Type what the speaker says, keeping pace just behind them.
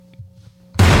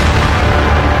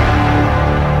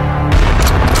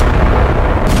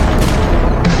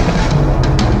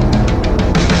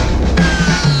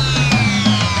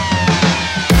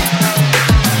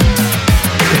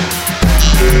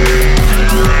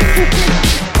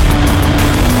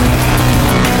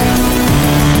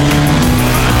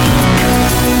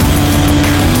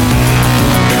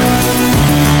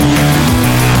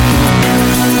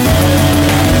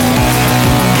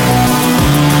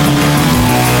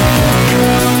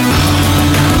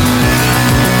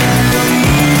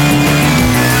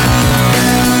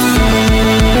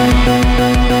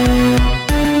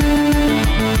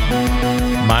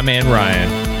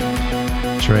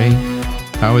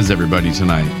How is everybody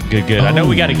tonight? Good. I know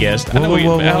we got a guest. Hold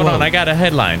on. I got a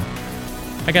headline.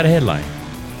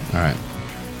 All right.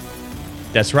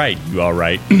 That's right. You all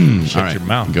right? Shut All right. your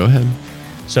mouth. Go ahead.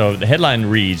 So the headline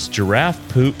reads, Giraffe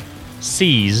poop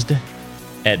seized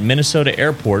at Minnesota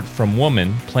airport from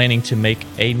woman planning to make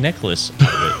a necklace out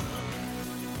of it.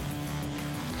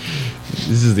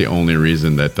 This is the only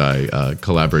reason that I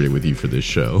collaborated with you for this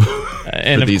show.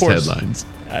 And for of these course, headlines.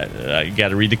 I got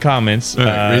to read the comments. All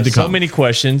right, read the so comments. many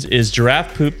questions. Is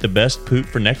giraffe poop the best poop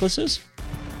for necklaces?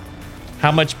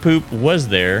 How much poop was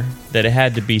there that it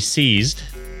had to be seized?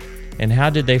 And how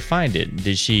did they find it?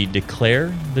 Did she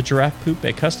declare the giraffe poop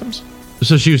at customs?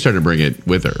 So she was starting to bring it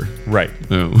with her. Right.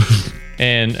 Oh.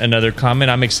 And another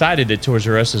comment, I'm excited that Toys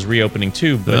R Us is reopening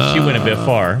too, but she went a bit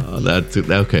far. That's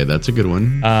okay. That's a good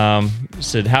one.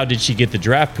 Said, how did she get the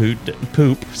giraffe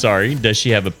poop? Sorry. Does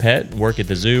she have a pet, work at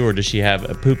the zoo, or does she have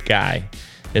a poop guy?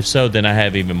 If so, then I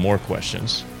have even more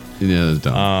questions. Yeah, that's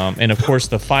dumb. And of course,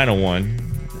 the final one.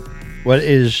 What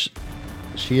is...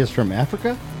 She is from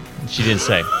Africa? She didn't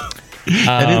say.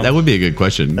 That would be a good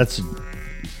question.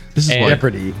 This is why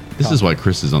Jeopardy. This is why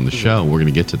Chris is on the show. We're going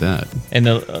to get to that. And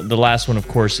the last one, of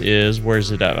course, is, where's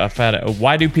it at? I found it.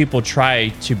 Why do people try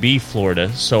to be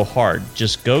Florida so hard?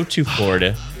 Just go to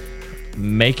Florida.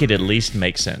 Make it at least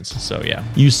make sense. So, yeah.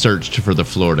 You searched for the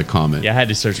Florida comment. Yeah, I had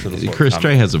to search for the Florida Chris comment.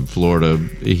 Trey has a Florida.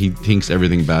 He thinks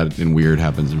everything bad and weird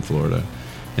happens in Florida.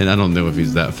 And I don't know if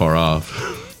he's that far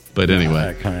off. But anyway.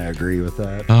 I kind of agree with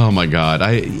that. Oh, my God.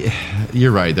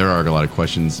 You're right. There are a lot of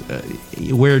questions.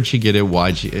 Where'd she get it?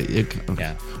 Why'd she...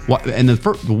 Yeah. Why, and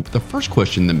the first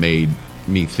question that made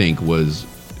me think was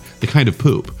the kind of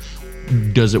poop.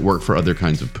 Does it work for other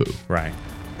kinds of poo? Right.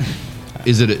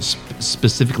 Is it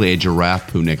specifically a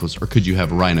giraffe poo necklace, or could you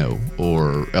have rhino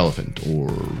or elephant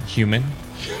or Human?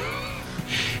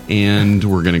 And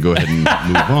we're going to go ahead and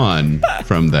move on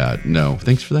from that. No,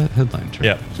 thanks for that headline, Trey.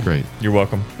 Yeah, it's great. You're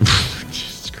welcome.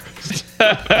 Jesus Christ.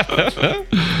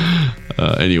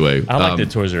 Anyway, I like the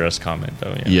Toys R Us comment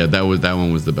though. Yeah, that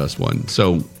one was the best one.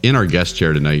 So, in our guest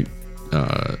chair tonight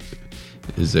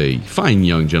is a fine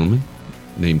young gentleman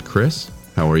named Chris.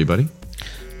 How are you, buddy?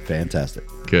 Fantastic.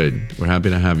 Good. We're happy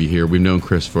to have you here. We've known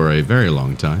Chris for a very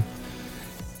long time.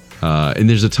 And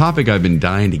there's a topic I've been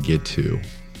dying to get to.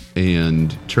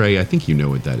 And Trey, I think you know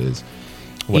what that is.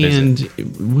 What is it?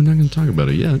 We're not going to talk about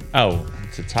it yet. Oh,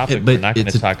 it's a topic we're not going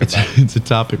to talk about. It's a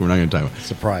topic we're not going to talk about.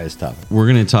 Surprise topic.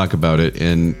 We're going to talk about it,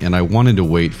 and I wanted to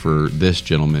wait for this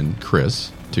gentleman,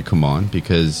 Chris, to come on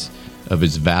because of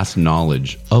his vast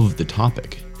knowledge of the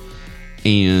topic.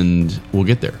 And we'll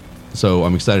get there. So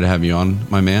I'm excited to have you on,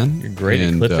 my man. You're great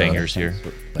at cliffhangers here.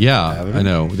 Yeah, I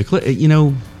know.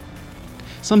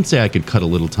 Some say I could cut a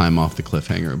little time off the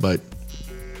cliffhanger, but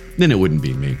then it wouldn't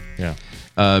be me. Yeah.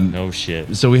 No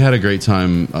shit. So we had a great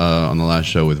time on the last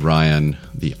show with Ryan,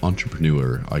 the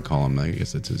entrepreneur. I call him. I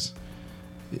guess that's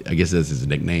his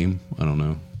nickname. I don't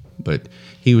know, but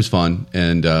he was fun.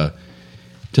 And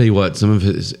tell you what, some of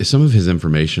his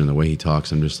information and the way he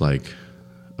talks, I'm just like,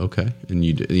 okay. And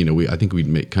I think we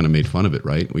kind of made fun of it,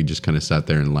 right? We just kind of sat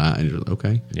there and laughed. And you're like,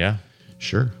 okay, yeah,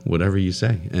 sure, whatever you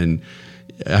say. And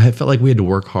I felt like we had to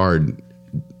work hard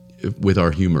with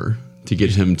our humor to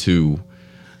get him to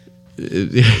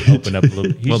open up a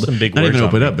little. He's some big not words. Even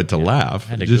open on up, me. but to laugh,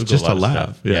 just to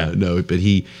laugh. Stuff. Yeah, no, but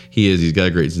he is. He's got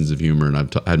a great sense of humor, and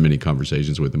I've had many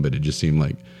conversations with him. But it just seemed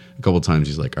like a couple of times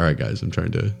he's like, "All right, guys, I'm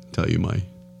trying to tell you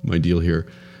my deal here."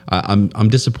 I'm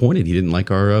disappointed he didn't like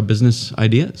our business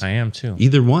ideas. I am too.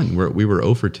 Either one. We were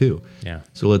 0 for 2. Yeah.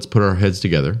 So let's put our heads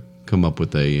together, come up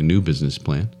with a new business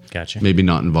plan. Gotcha. Maybe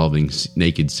not involving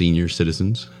naked senior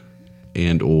citizens.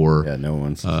 And or no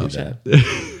one sees that.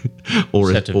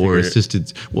 or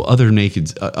assisted. Well, other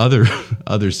naked,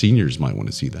 other seniors might want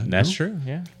to see that. That's true.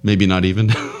 Yeah. Maybe not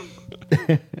even.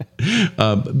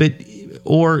 But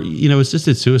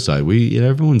assisted suicide.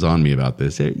 Everyone's on me about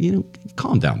this.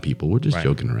 Calm down, people. We're just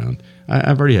joking around.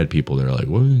 I've already had people that are like,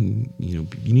 well, you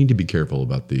need to be careful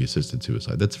about the assisted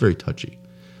suicide. That's very touchy.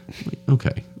 Like,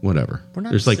 okay, whatever. We're not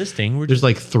there's assisting. There's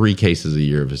like 3 cases a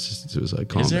year of assisted suicide.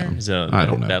 Calm down. I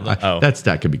don't know. That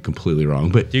stat could be completely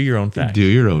wrong, but do your own fact. Do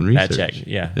your own research. Fact check.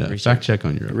 Yeah. Research. Fact check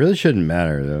on your own. It really shouldn't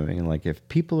matter, though. I mean, like, if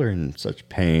people are in such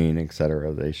pain,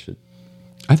 etc., they should.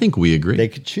 I think we agree. They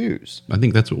could choose. I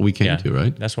think that's what we came to,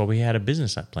 right? That's why we had a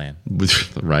business plan.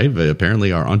 Right, but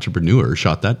apparently our entrepreneur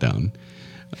shot that down.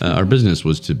 Our business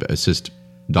was to assist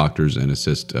doctors and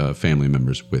assist family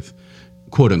members with,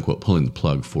 quote unquote, pulling the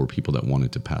plug for people that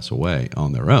wanted to pass away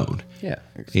on their own. Yeah.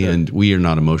 And we are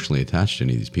not emotionally attached to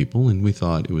any of these people, and we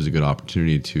thought it was a good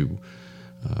opportunity to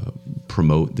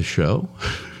promote the show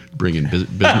bring in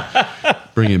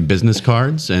bring in business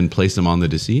cards and place them on the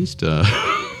deceased.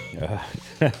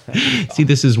 See,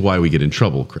 this is why we get in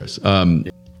trouble, Chris. All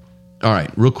right,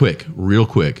 real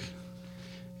quick.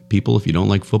 People, if you don't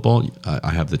like football,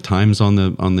 I have the times on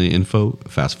the info.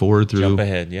 Fast forward through.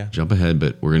 Jump ahead,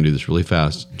 but we're going to do this really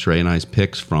fast. Trey and I's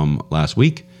picks from last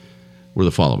week were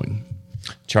the following.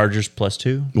 Chargers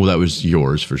 +2. Well, that was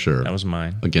yours for sure. That was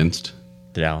mine. Against?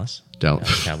 The Dallas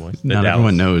Cowboys. Now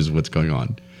everyone knows what's going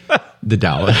on. The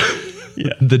Dallas.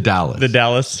 Yeah. The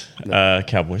Dallas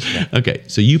Cowboys. Yeah. Okay,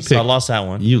 so you picked. So I lost that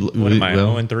one. What am I,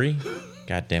 0-3?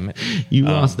 God damn it. You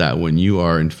lost that one. You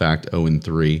are, in fact,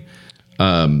 0-3.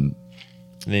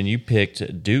 Then you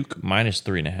picked Duke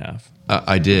 -3.5.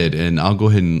 I did, and I'll go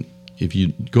ahead and if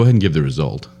you go ahead and give the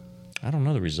result. I don't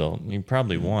know the result. You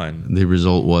probably won. The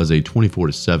result was a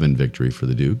 24-7 victory for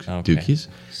the Dukies.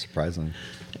 Surprisingly.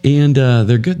 And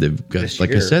they're good. They've got, This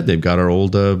like I year. said, they've got our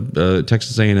old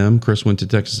Texas A&M. Chris went to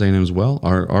Texas A&M as well.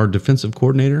 Our defensive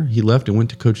coordinator, he left and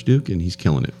went to Coach Duke, and he's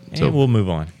killing it. And we'll move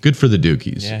on. Good for the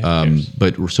Dukies. Yeah, who cares?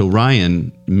 But so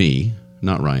Ryan,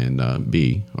 not Ryan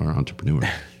B, our entrepreneur,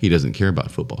 he doesn't care about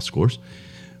football scores.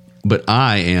 But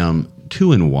I am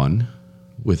 2-1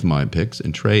 with my picks,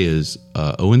 and Trey is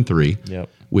 0-3 Yep.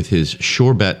 with his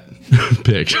sure bet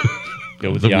pick.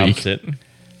 Go with of the week. opposite.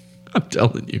 I'm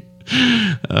telling you.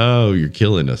 Oh, you're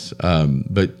killing us.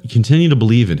 But continue to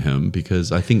believe in him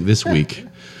because I think this week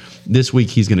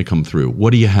he's going to come through.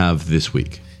 What do you have this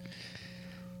week?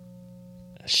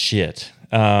 Shit.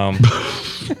 That's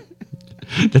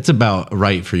about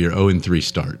right for your 0-3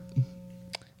 start.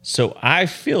 So I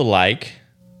feel like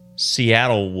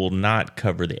Seattle will not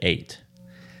cover the 8.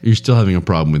 You're still having a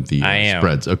problem with the I am.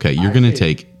 spreads. Okay, you're going to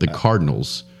take the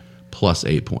Cardinals plus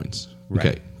 8 points.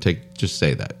 Right. Okay, just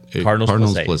say that.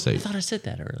 Cardinals plus I 8. thought I said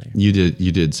that earlier. You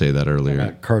did say that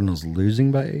earlier. Cardinals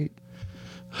losing by 8.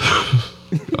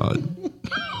 God.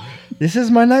 This is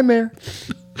my nightmare.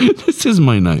 This is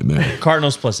my nightmare.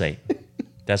 Cardinals +8.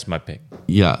 That's my pick.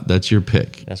 Yeah, that's your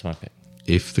pick. That's my pick.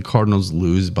 If the Cardinals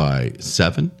lose by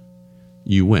 7,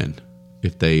 you win.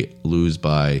 If they lose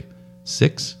by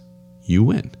 6, you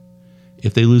win.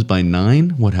 If they lose by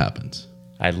 9, what happens?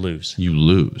 I lose. You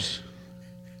lose.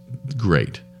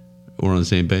 Great. We're on the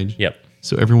same page? Yep.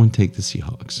 So everyone take the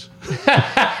Seahawks.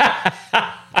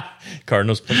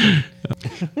 Cardinals +8.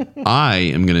 I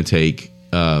am going to take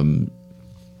the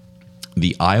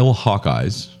Iowa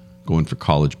Hawkeyes going for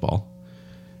college ball.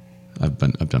 I've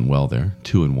done well there.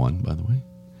 2-1, by the way.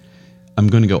 I'm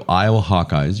going to go Iowa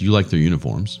Hawkeyes. You like their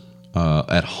uniforms.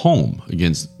 At home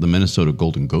against the Minnesota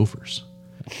Golden Gophers.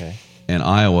 Okay. And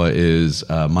Iowa is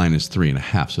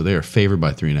 -3.5. So they are favored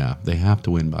by 3.5. They have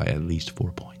to win by at least 4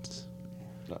 points.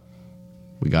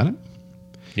 We got it?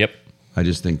 Yep. I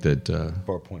just think that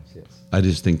 4 points, yes. I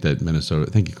just think that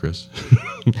Minnesota. Thank you, Chris,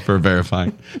 for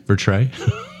verifying for Trey.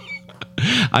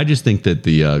 I just think that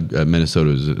the Minnesota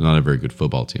is not a very good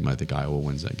football team. I think Iowa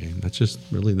wins that game. That's just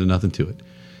really nothing to it.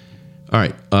 All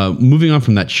right, moving on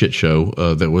from that shit show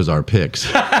that was our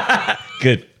picks.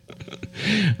 Good.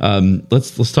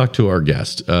 Let's talk to our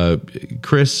guest,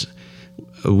 Chris.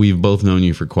 We've both known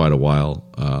you for quite a while.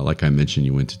 Like I mentioned,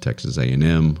 you went to Texas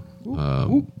A&M,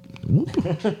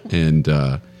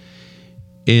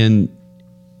 and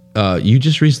you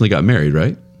just recently got married,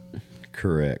 right?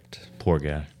 Correct. Poor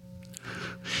guy.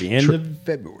 The end of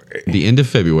February. The end of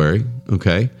February.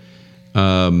 Okay.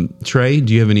 Trey,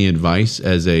 do you have any advice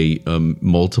as a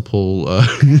multiple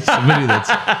somebody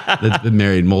that's been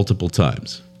married multiple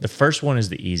times? The first one is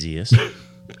the easiest.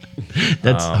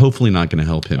 That's hopefully not going to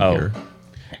help him here.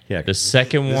 Yeah. The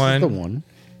second This one is the one.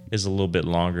 is a little bit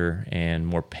longer and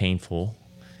more painful.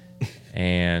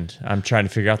 And I'm trying to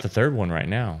figure out the third one right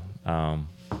now.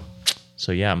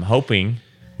 So yeah, I'm hoping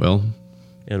Well,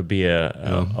 it'll be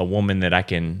a woman that I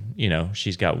can,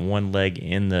 she's got one leg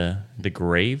in the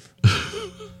grave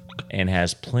and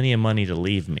has plenty of money to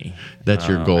leave me. That's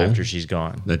your goal? After she's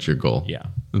gone. that's your goal. Yeah.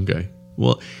 Okay.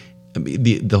 Well, I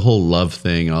mean, the whole love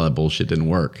thing, all that bullshit didn't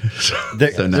work. So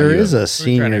now There you is have- a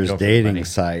seniors go for dating money.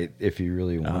 site if you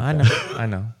really want I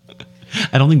know.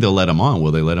 I don't think they'll let him on.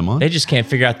 Will they let him on? They just can't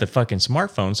figure out the fucking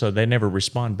smartphone, so they never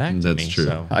respond back to That's me. true.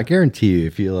 So. I guarantee you,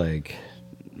 if you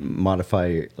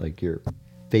modify your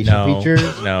facial features,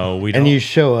 No, we don't. and you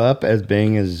show up as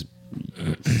being as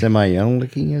semi-young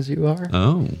looking as you are,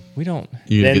 Oh, We don't.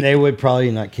 you're then they would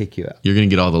probably not kick you out. going to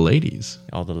get all the ladies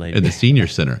All the at ladies. the senior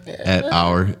center at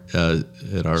our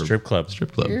Strip club.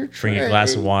 Strip club. Bring a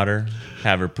glass of water,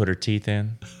 have her put her teeth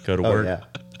in, go to Oh work. yeah.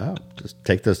 Oh, just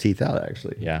take those teeth out.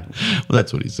 Actually, Yeah. Well,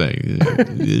 that's what he's saying.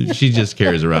 She just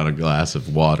carries around a glass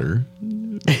of water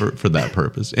for that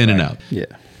purpose, in and out. yeah.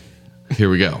 Here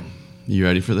we go. You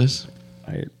ready for this?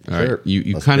 All Right.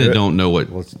 You kind of don't know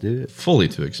what Let's do it. fully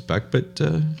to expect, but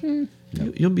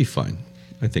you'll be fine.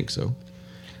 I think so.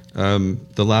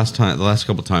 The last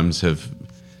couple times have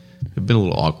been a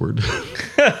little awkward.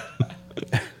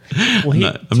 Well,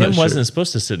 I'm Tim not wasn't sure.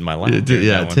 supposed to sit in my lap.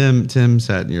 Yeah, Tim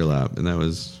sat in your lap, and that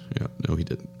was no, he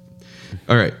didn't.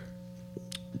 All right.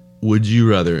 Would you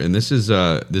rather? And this is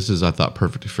I thought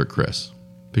perfect for Chris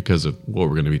because of what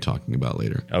we're going to be talking about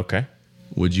later. Okay.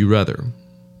 Would you rather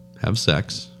have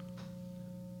sex,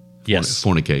 Yes.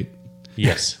 fornicate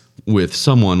Yes. with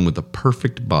someone with a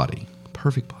perfect body,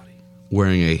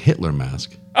 wearing a Hitler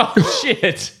mask, Oh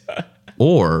shit.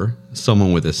 or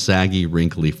someone with a saggy,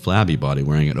 wrinkly, flabby body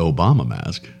wearing an Obama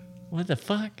mask? What the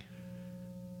fuck?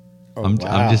 I'm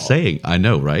just saying. I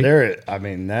know, right?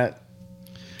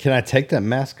 Can I take that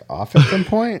mask off at some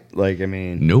point?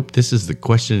 Nope. This is the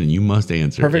question, and you must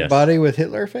answer. Perfect Yes. body with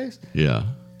Hitler face? Yeah.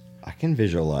 I can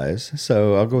visualize,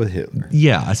 so I'll go with Hitler.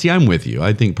 Yeah. See, I'm with you.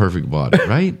 I think perfect body,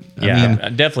 right? Yeah,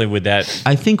 definitely with that.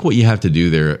 I think what you have to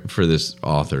do there for this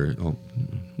author, well,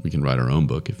 we can write our own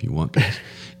book if you want, guys,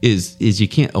 is you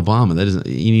can't Obama. That isn't.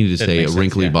 You need to say a makes sense,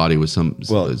 wrinkly yeah. body with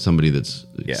somebody that's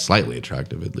Yeah. slightly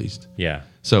attractive at least. Yeah.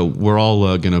 So we're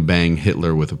all gonna bang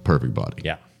Hitler with a perfect body.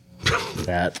 Yeah.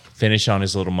 That, Finish on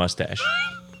his little mustache.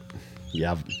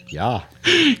 yeah.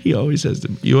 He always has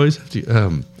to. You always have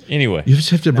to. Anyway. You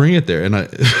just have to bring it there, and I.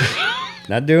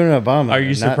 Not doing Obama. Are you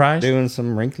not surprised? Doing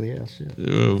some wrinkly ass shit.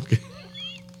 Okay.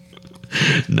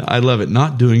 No, I love it.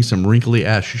 Not doing some wrinkly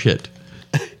ass shit.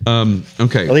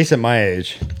 Okay. At least at my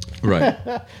age. Right.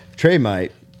 Trey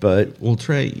might, but Well,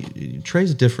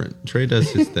 Trey's different. Trey does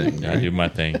his thing. I Right? do my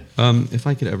thing. If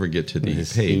I could ever get to the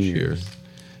his page seniors. here.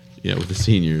 Yeah, with the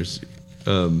seniors.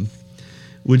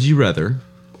 Would you rather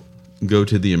go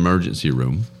to the emergency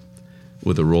room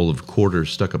with a roll of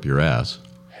quarters stuck up your ass,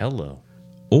 Hello.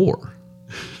 or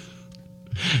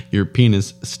your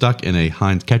penis stuck in a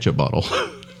Heinz ketchup bottle?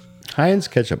 Heinz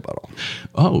ketchup bottle.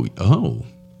 Oh.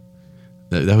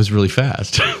 That was really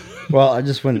fast. Well, I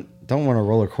just don't want to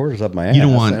roll of quarters up my ass. You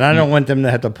don't want- and I don't want them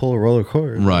to have to pull a roll of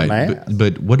quarters up my Right. ass.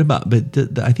 But what about,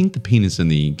 I think the penis in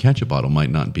the ketchup bottle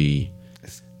might not be.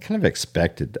 It's kind of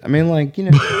expected. I mean, kind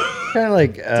of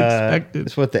like expected.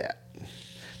 It's what the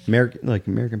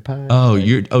American Pie. Oh,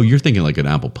 you're thinking like an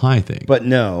apple pie thing. But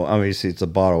no, obviously it's a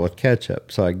bottle with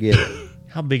ketchup, so I get it.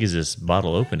 How big is this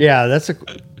bottle open? Yeah, that is a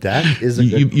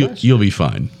good question. You'll be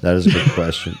fine. That is a good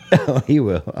question. He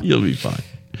will. I You'll be fine.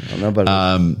 don't know about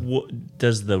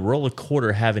Does the roll of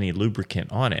quarter have any lubricant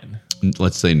on it?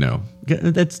 Let's say no.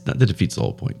 That defeats the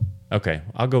whole point. Okay,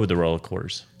 I'll go with the roll of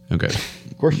quarters. Okay.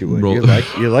 Of course you would. Roll-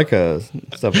 You like a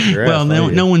stuff with your Well, ass, no, don't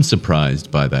you? no one's surprised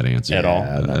by that answer At all.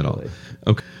 Yeah, not At all. really.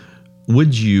 Okay.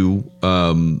 Would you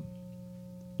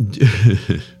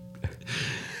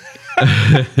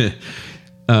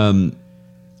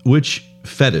which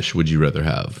fetish would you rather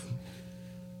have?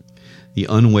 The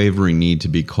unwavering need to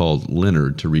be called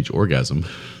Leonard to reach orgasm,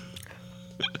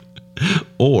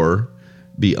 or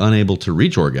be unable to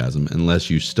reach orgasm unless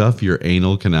you stuff your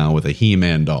anal canal with a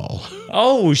He-Man doll?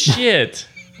 Oh shit!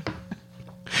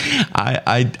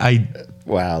 I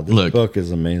Wow, this Look. book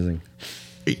is amazing.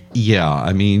 yeah,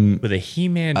 I mean, With a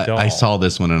He-Man doll. I saw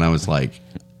this one and I was like,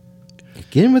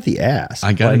 Get him with the ass.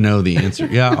 I gotta know the answer.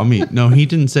 Yeah, I mean, no, he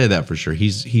didn't say that for sure.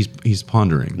 He's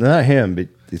pondering. Not him, but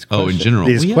these questions. Oh, in general,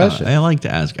 These Well, yeah, questions. I like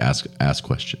to ask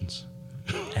questions.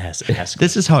 Ask.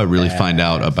 This is how I really find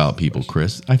out about people,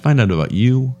 Chris. I find out about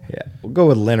you. Yeah, we'll go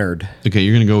with Leonard. Okay,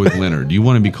 you're gonna go with Leonard. You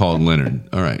want to be called Leonard.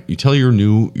 All right. You tell your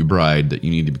bride that you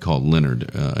need to be called Leonard,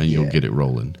 and you'll get it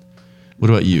rolling. What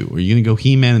about you? Are you gonna go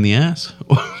He-Man in the ass?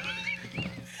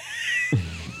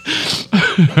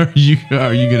 Are you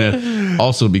gonna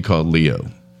also be called Leo?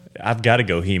 I've got to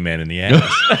go He-Man in the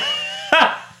ass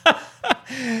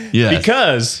Yeah.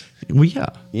 because Well, yeah.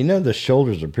 You know the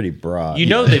shoulders are pretty broad. you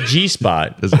know the G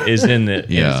spot is in the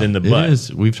Yeah, is in the butt. It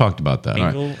is. We've talked about that. All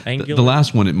right. The Angular?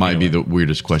 last one, it might be Anyway. the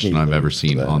weirdest question I've ever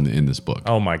seen in this book.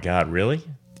 Oh my god, really?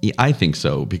 Yeah, I think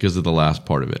so because of the last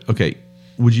part of it. Okay,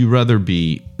 would you rather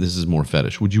be? This is more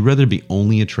fetish. Would you rather be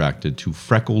only attracted to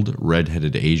freckled,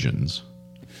 redheaded Asians?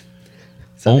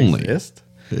 Does that only. exist?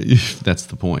 That's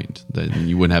the point. Then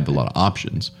you wouldn't have a lot of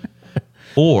options.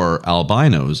 Or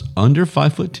albinos under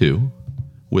 5'2",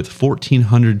 with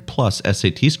 1,400 plus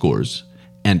SAT scores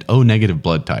and O negative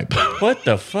blood type. What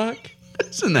the fuck?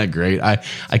 Isn't that great? I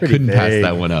pretty couldn't pass vague.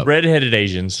 that one up. Redheaded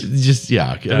Asians. Just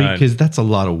yeah, Done. because that's a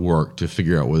lot of work to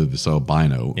figure out whether this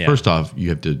albino. Yeah. First off, you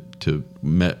have to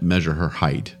measure her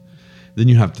height. Then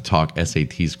you have to talk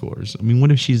SAT scores. I mean,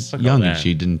 what if she's all young and that.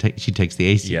 she didn't take? She takes the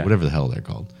AC, Yeah. whatever the hell they're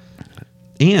called.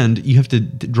 And you have to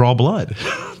draw blood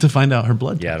to find out her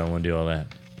blood type. Yeah, I don't want to do all that.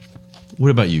 What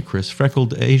about you, Chris?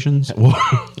 Freckled Asians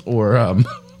or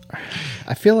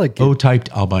I feel like O-typed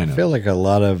albino? I feel like a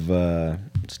lot of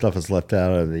stuff is left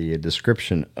out of the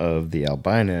description of the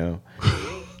albino.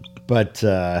 But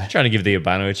Trying to give the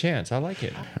albino a chance. I like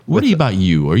it. What about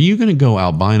you? Are you going to go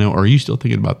albino, or are you still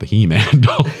thinking about the He-Man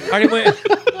doll? Already went.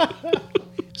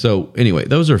 So anyway,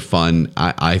 those are fun.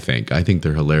 I think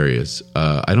they're hilarious.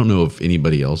 I don't know if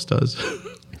anybody else does,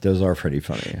 those are pretty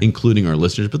funny. including our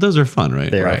listeners. But those are fun,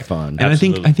 right? They right. are fun. And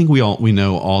Absolutely. I think we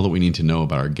know all that we need to know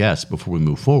about our guests before we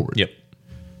move forward. Yep.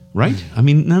 Right? I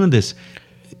mean, none of this.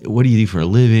 What do you do for a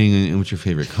living? And what's your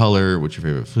favorite color? What's your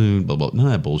favorite food? Blah blah. None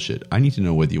of that bullshit. I need to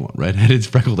know whether you want redheaded,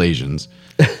 freckled Asians,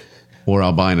 or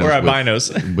albinos. Or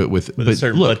albinos. With a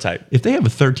certain blood type. If they have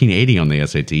a 1380 on the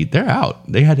SAT, they're out.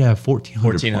 They had to have 1400.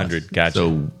 1400. plus. Gotcha.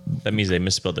 So that means they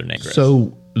misspelled their name. Chris.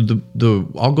 So the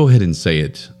I'll go ahead and say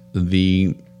it.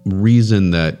 The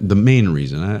main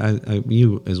reason,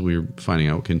 you, as we're finding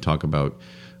out, can talk about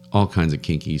all kinds of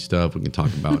kinky stuff. We can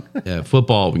talk about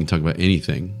football. We can talk about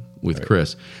anything with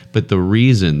Chris. But the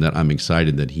reason that I'm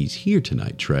excited that he's here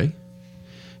tonight, Trey,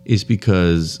 is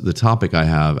because the topic I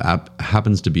have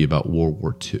happens to be about World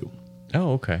War II.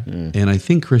 Oh, okay. And I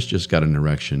think Chris just got an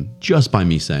erection just by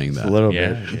me saying that. A little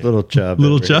Yeah, bit, yeah. little chub,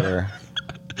 Little over chub. here.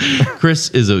 Chris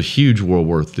is a huge World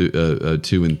War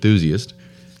II enthusiast,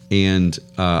 and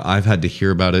I've had to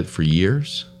hear about it for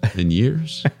years and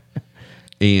years.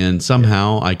 And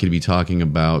somehow I could be talking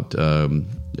about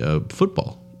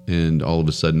football, and all of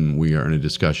a sudden we are in a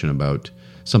discussion about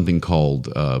something called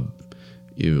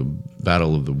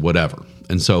Battle of the whatever.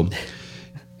 And so,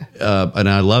 and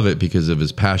I love it because of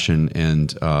his passion,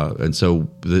 and so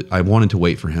I wanted to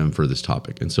wait for him for this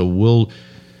topic, and so we'll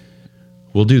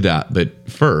do that. But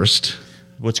first,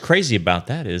 What's crazy about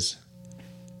that is,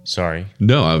 sorry.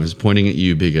 no, I was pointing at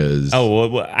you because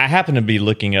Well, I happened to be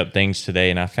looking up things today,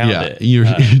 and I found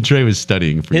it. Trey was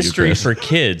studying for History you, Chris. for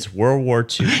Kids, World War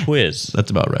II quiz.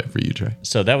 That's about right for you, Trey.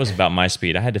 So that was about my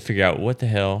speed. I had to figure out what the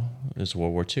hell is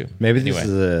World War II. Maybe this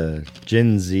Anyway. is a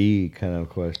Gen Z kind of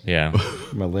question. Yeah.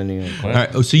 Millennial question. All right.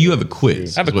 Oh, so you have a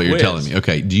quiz. I have is a what you're quiz. telling me.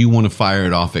 Okay. Do you want to fire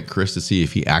it off at Chris to see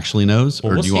if he actually knows,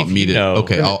 Well, or we'll do you see want if me you to? know.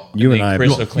 Okay. You and think I. Chris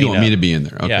You will want, clean you want me up. to be in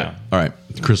there? Okay. Yeah. All right.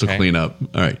 Chris will Okay. clean up.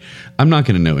 All right. I'm not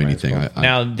going to know anything.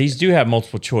 Now, these do have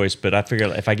multiple choice, but I figure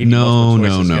if I give you No. multiple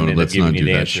choice, it's gonna end up Let's giving not you do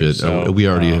the that answer. shit. We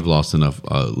already have lost enough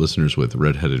listeners with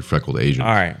redheaded, freckled Asians.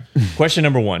 All right. Question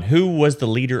number 1. Who was the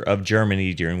leader of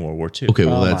Germany during World War II? Okay.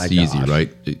 Well, Oh that's my easy, gosh.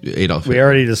 right? Adolf. We Hitler.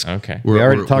 already just Okay. we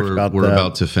already talked about. We're the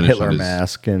about to finish Hitler on his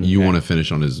mask, and You want to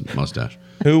finish on his mustache?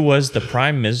 Who was the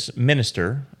prime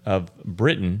minister of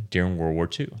Britain during World War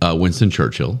II? Winston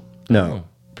Churchill. no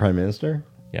Prime Minister.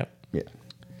 Yep. Yeah,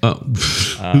 Oh,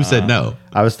 who said no?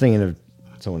 I was thinking of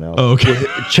someone else. Oh, okay.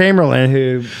 Chamberlain,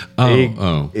 who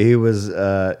Oh. he was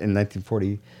in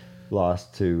 1940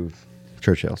 lost to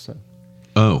Churchill. So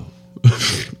Oh,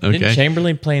 Didn't okay.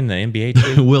 Chamberlain play in the NBA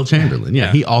too? Will Chamberlain. Yeah,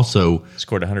 Yeah. he also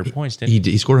Scored 100 points, didn't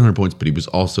he? he scored 100 points, but he was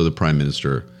also the prime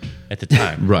minister. At the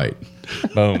time. Right.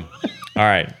 Boom. All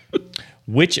right.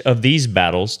 Which of these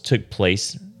battles took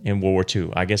place in World War II?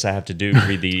 I guess I have to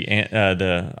read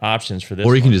the options for this.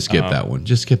 Or you can one. just skip that one.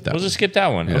 Just skip that We'll one. just skip that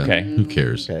one. Yeah, Okay. Who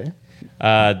cares? okay,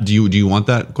 Do you want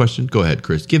that question? Go ahead,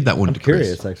 Chris. Give that one to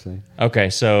curious Chris. actually. Okay.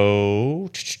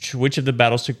 So, which of the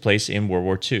battles took place in World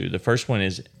War II? The first one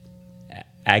is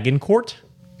Agincourt.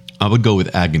 I would go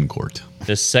with Agincourt.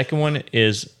 The second one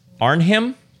is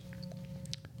Arnhem,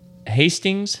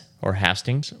 Hastings,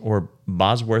 or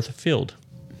Bosworth Field.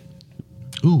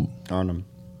 Ooh, Arnhem.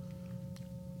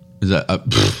 is that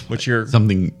What's your?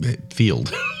 something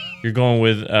field? You're going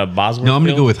with Bosworth. No, I'm going to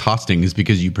Field? go with Hastings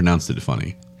because you pronounced it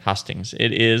funny. Hastings.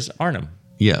 It is Arnhem.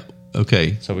 Yeah.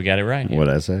 Okay. So we got it right. What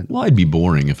I said. Well, I'd be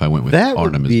boring if I went with That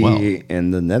Arnhem would as be well.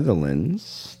 in the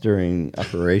Netherlands during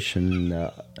Operation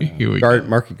Here we go.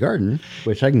 Market Garden,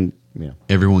 which I can,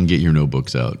 Everyone, get your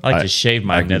notebooks out. I like to shave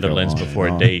my I can go Netherlands on and before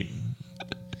a on. date.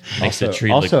 Makes the tree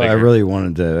Also, look I bigger. really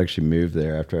wanted to actually move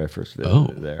there after I first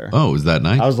visited there. Oh, is that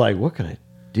nice? I was like, what could I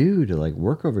do to like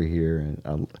work over here? And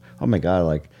oh my god,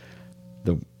 like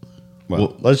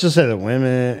Well- let's just say the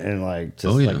women and like just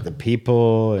Oh, yeah. like the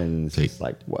people and it's Take- just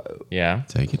like whoa. Yeah.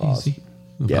 Take it Awesome. easy.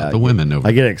 About Yeah, the women over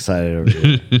I get excited over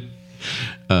here.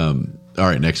 All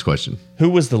right, next question. Who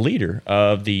was the leader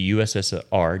of the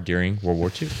USSR during World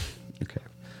War II? Okay.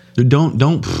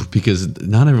 Don't because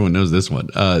not everyone knows this one.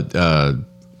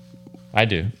 I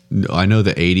do. I know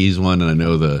the '80s one, and I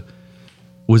know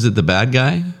was it the bad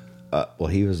guy? Well,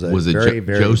 he was a Was it very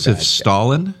Joseph bad guy.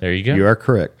 Stalin? There you go. You are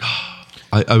correct.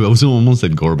 I was almost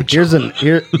said Gorbachev.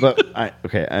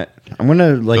 I'm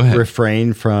gonna ahead.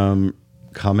 refrain from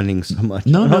commenting so much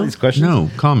No, on all these questions. no,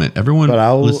 comment. Everyone But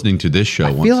I'll- listening to this show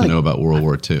I wants feel to like- know about World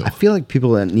War II. I feel like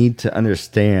people that need to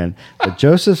understand that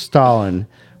Joseph Stalin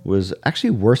was actually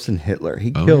worse than Hitler.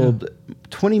 He killed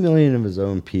 20 million of his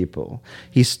own people.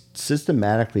 He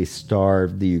systematically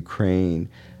starved the Ukraine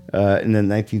in the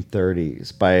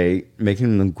 1930s by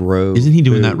making them grow. Isn't he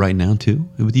doing food. that right now too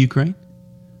with Ukraine?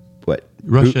 What?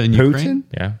 Russia and Putin? Ukraine?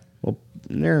 Yeah. Well,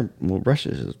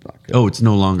 Russia's just not good. Oh, it's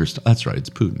no longer. That's right. It's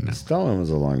Putin now. Stalin was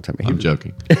a long time. I'm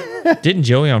joking. Didn't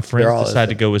Joey on They're all Friends decide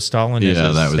to go with Stalin as Yeah,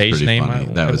 his that was stage pretty name? funny.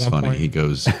 at That was one funny. point? He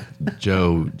goes,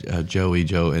 Joey,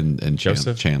 Joe, and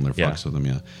Joseph? Chandler Yeah. fucks with him.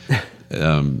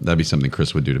 Yeah, that'd be something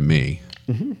Chris would do to me.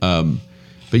 Mm-hmm.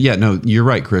 But yeah, no, you're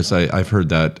right, Chris. I've heard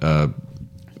that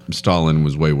Stalin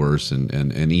was way worse,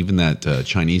 and even that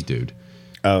Chinese dude.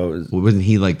 Oh, Wasn't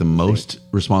he like the most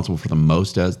responsible for the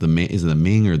most as is it the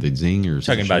Ming or the Zing or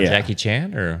Talking some about shit? Yeah. Jackie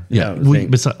Chan or Yeah, No, Zing.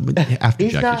 but after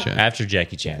He's Jackie not- Chan. after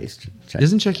Jackie Chan?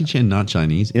 Isn't Jackie Chan not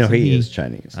Chinese? You know, Isn't he is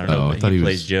Chinese. I don't know. Oh, I But thought he he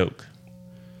plays was- joke.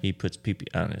 He puts pee.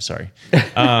 I don't know. Sorry.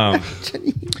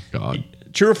 God.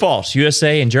 True or false?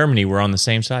 USA and Germany were on the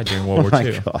same side during World Oh War my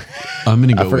II. God. I'm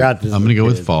gonna go. forgot With, this I'm was gonna go a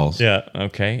with kid. false. Yeah.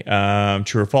 Okay.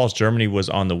 True or false? Germany was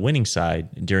on the winning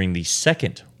side during the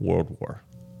Second World War.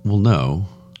 Well, no.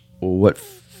 What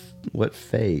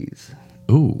phase?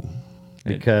 Ooh.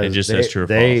 Because it just says true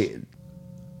or Is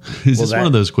this Well, one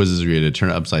of those quizzes where you had to turn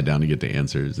it upside down to get the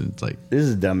answers? And it's like, This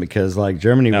is dumb because like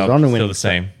Germany was No, on the still winning the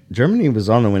same. Germany was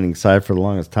on the winning side for the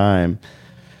longest time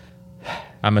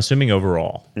I'm assuming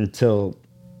overall. until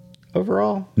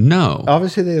overall, no.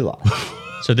 obviously they lost.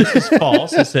 So this is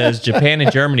false. It saes Japan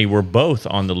and Germany were both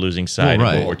on the losing side Well,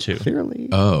 right. in World War II. Clearly,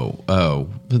 Oh.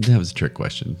 But that was a trick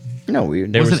question. no, we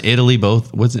Wasn't Italy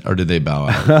both? Or did they bow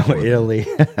out? Oh, Italy.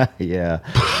 Yeah,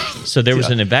 So there was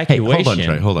an Hey, evacuation. hold on,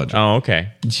 Trey. Hold on, Trey. Oh, okay.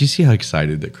 Did you see how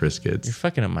excited that Chris gets? You're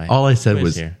fucking up my. All I said quiz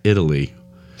was here. Italy.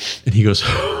 And he goes,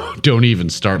 don't even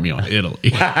start me on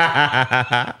Italy.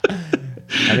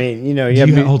 I mean, you know,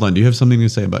 Hold on. Do you have something to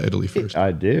say about Italy first?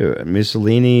 I do.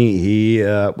 Mussolini, he,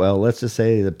 well, let's just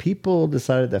say the people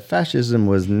decided that fascism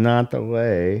was not the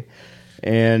way.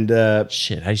 And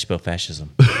Shit, how do you spell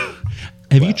fascism?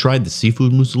 Have you tried the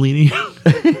seafood Mussolini?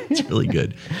 It's really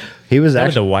good. he was That was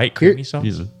actually the white creamy sauce?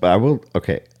 Yeah. I will.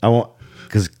 Okay, I won't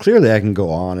because clearly I can go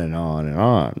on and on and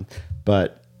on.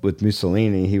 But with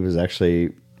Mussolini, he was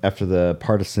actually after the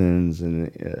partisans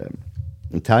and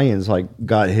Italians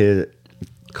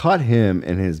caught him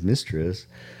and his mistress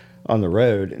on the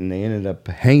road, and they ended up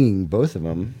hanging both of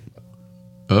them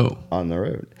Oh. on the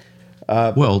road.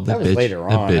 Well, that that was bitch, later that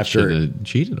on bitch after- should have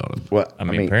cheated on him. Well, I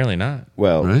mean, apparently not.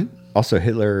 well, Right? also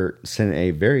Hitler sent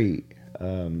a very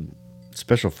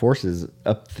special forces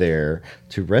up there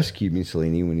to rescue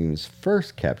Mussolini when he was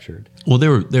first captured. Well, they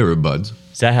were buds.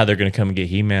 Is that how they're going to come and get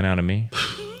He-Man out of me?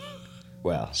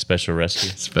 Wow, Special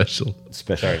rescue. Special.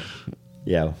 special.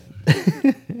 Yeah,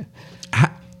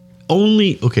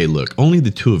 Only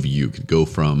the two of you could go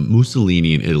from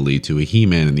Mussolini in Italy to a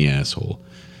He-Man in the asshole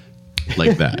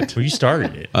like that. Well, you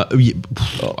started it.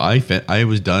 I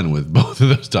was done with both of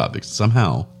those topics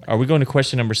somehow. Are we going to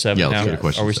question number 7 Yeah, now? let's go to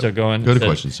question Are we 7. still going? Go to So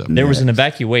question 7. There was an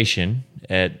evacuation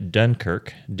at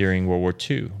Dunkirk during World War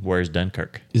II. Where is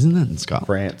Dunkirk? Isn't that in Scotland?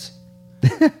 France.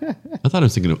 I thought I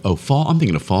was thinking of I'm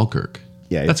thinking of Falkirk.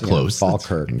 Yeah, that's yeah, close.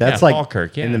 Falkirk. That's- That's Yeah, like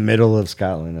Falkirk, yeah. in the middle of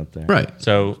Scotland up there. right.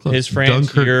 So Close. his France,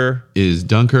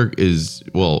 Dunkirk is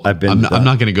well. I've been I'm to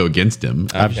not going to go against him.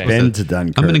 I've Okay. been to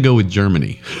Dunkirk. I'm going to go with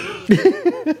Germany.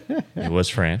 it was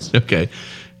France. Okay,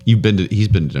 he's been to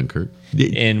Dunkirk.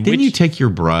 And Didn't you which- take your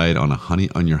bride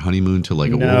on your honeymoon to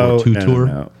like a World War II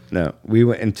tour? No. We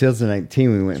went in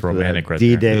 2019. We went for romantic the right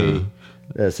there. D-Day,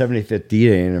 the 75th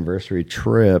D-Day anniversary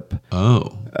trip.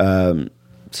 Oh,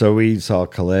 So we saw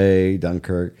Calais,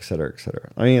 Dunkirk, et cetera, et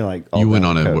cetera. I mean, like all you went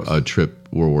down on the a coast. trip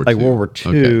World War like II. World War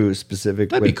II Okay. specific.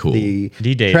 That'd be with cool. The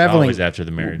D-Day is traveling always after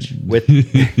the marriage. with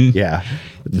yeah,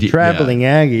 with the traveling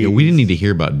Aggies. Yeah, we didn't need to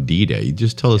hear about D-Day.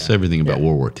 Just tell us everything about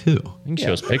World War II. You can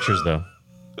show us pictures, though.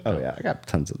 Oh yeah, I got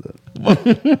tons of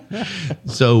them.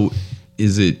 So,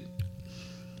 is it?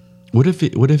 What if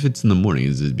it's in the morning?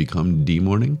 Does it become D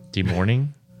morning? D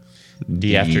morning?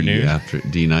 D afternoon?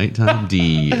 D night time?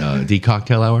 D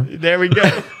cocktail hour? There we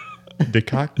go. The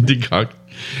cock. D cock.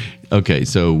 Okay,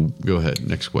 so go ahead.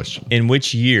 Next question. In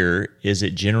which year is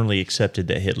it generally accepted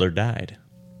that Hitler died?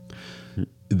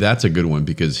 That's a good one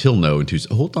because he'll know in 2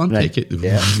 seconds. Hold on, take it.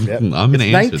 Yeah, yep. I'm going to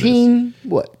It's answer 19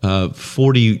 what? this.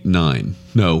 49.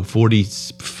 No,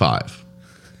 45.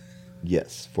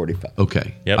 Yes, 45.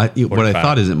 Okay. Yep, What I 45.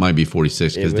 thought is it might be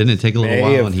 46 because It didn't was it take a little May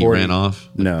while of and he 40 ran off?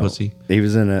 Like No, pussy. he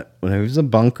was when he was in a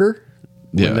bunker.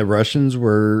 Yeah. When the Russians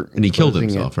were, And he killed closing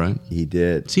himself, it. right? He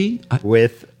did. See, I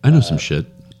With know some shit.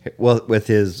 with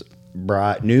his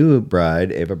new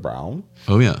bride Eva Braun.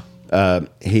 Oh yeah,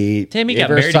 He Damn, he got gave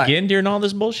her married again during all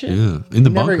this bullshit? yeah. In the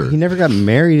Never, bunker. he never got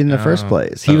married in the first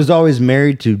place. He was always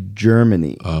married to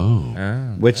Germany, Oh,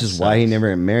 which is why he never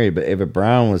got married. But Eva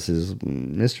Braun was his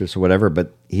mistress or whatever.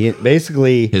 But he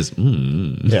basically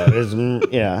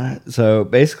yeah. So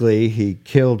basically, he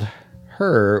killed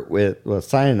her with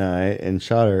cyanide and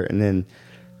shot her, and then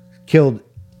killed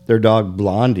their dog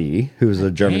Blondie, who was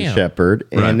a German Damn. Shepherd,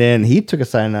 and Right. then he took a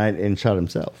cyanide and shot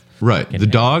himself. right. The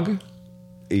dog.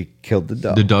 He killed the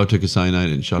dog. The dog took a cyanide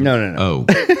and shot. No, him? no, no.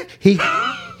 Oh,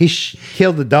 He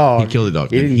killed the dog. he killed the dog.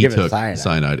 He didn't he give took it cyanide.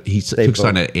 cyanide. He They took both-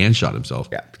 cyanide and shot himself.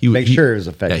 Yeah, He make sure it was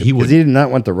effective. Yeah, he because would. he did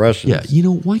not want the Russians. Yeah, you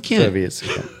know why can't Soviets.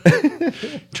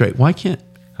 Trey? Why can't?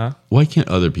 Huh? Why can't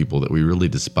other people that we really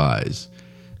despise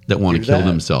that want to Do kill that?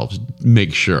 themselves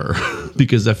make sure?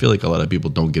 Because I feel like a lot of people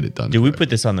don't get it done. Do we put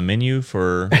this on the menu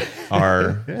for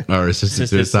our our assisted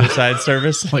assisted suicide? suicide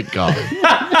service? Oh my God.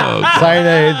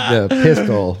 Cyanide, the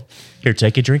pistol. Here,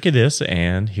 take a drink of this,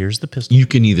 and here's the pistol. You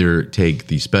can either take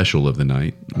the special of the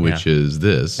night, which Yeah. is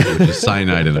this, which is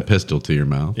cyanide and a pistol to your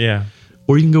mouth. Yeah.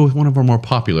 Or you can go with one of our more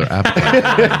popular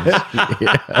appetizers,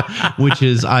 which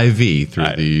is IV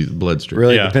through the bloodstream.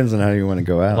 Really Yeah. depends on how you want to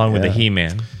go out. Along with the yeah.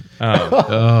 He-Man.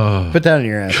 Oh. Put that on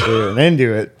your ass too, and then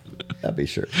do it. That'd be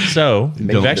sure. So, we've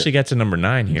Don't- actually got to number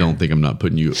 9 here. Don't think I'm not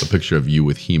putting you a picture of you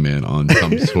with He-Man on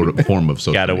some sort of form of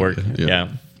social Gotta media. work. Yeah.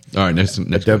 All right, next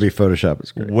Adobe Photoshop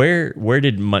is great. Where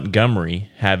did Montgomery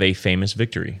have a famous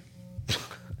victory?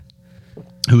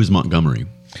 Who is Montgomery?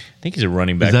 I think he's a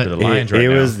running back that- for the Lions right He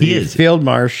now. was the He is. field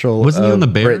marshal. Wasn't he of on the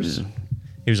Bears? Britain.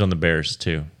 He was on the Bears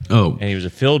too. Oh, And he was a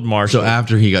field marshal. so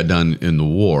after he got done in the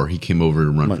war, he came over to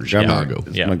run for Chicago.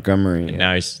 It's Yeah. Montgomery. And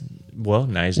now he's well,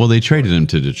 Well, they traded him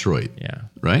to Detroit, yeah.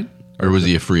 right? Or was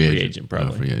he a free agent? agent,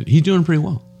 probably. Free agent. He's doing pretty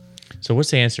well. So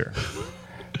what's the answer?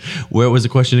 Where was the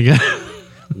question again?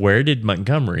 Where did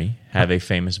Montgomery have a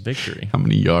famous victory? How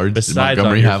many yards Besides did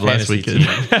Montgomery on your have last fantasy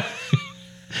weekend? team.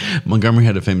 Montgomery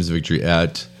had a famous victory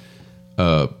at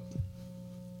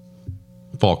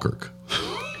Falkirk.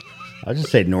 I'll just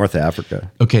say North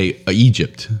Africa. Okay,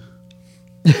 Egypt.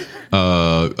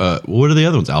 What are the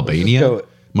other ones? Albania, go-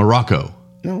 Morocco.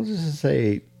 No, let's just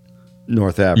say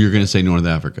North Africa. You're going to say North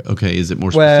Africa. Okay, is it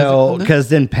more Well, specific? because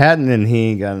then Patton and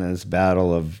he got in this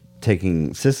battle of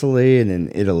taking Sicily and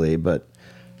then Italy, but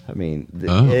I mean,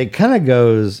 it kind of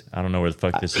goes. I don't know where the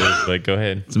fuck this is, but go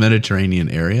ahead. It's Mediterranean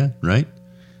area, right?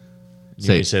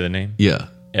 You say the name. Yeah.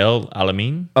 El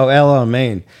Alamein? Oh, El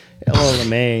Alamein. El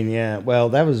Alamein, yeah. Well,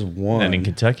 that was one. And in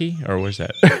Kentucky? Or where's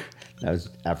that? That was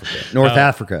Africa. North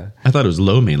Africa. I thought it was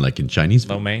lo mein, like in Chinese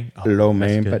food. Lomain? Oh,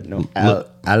 Lomain, that's but good. no.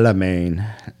 Alamein.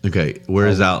 Okay, where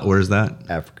is that?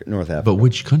 Africa. North Africa. But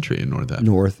which country in North Africa?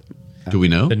 North. Do we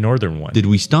know? The northern one. Did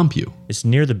we stump you? It's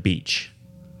near the beach.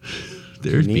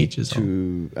 There's Need beaches.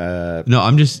 to. No,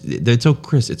 I'm just. It's so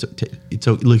Chris. It's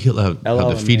so look how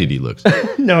defeated he looks.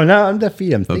 No, I'm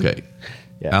defeated. I'm thinking. Okay.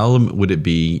 Yeah. Would it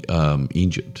be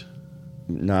Egypt,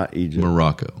 Not Egypt.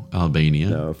 Morocco, Albania,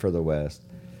 No, further west.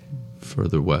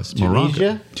 further west, Tunisia?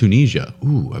 Morocco, Tunisia?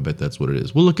 Ooh, I bet that's what it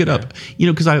is. We'll look it up. You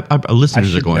know, because our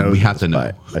listeners are going. We have to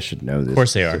know. I should know this. Of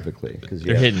course they are. specifically because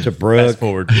They're hitting Tobruk, fast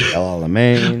forward. El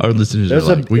Alamein. Our listeners There's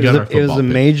are like, we got our It was football a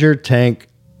pick. major tank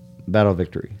battle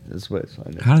victory. That's what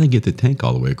I know. How do they get the tank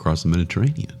all the way across the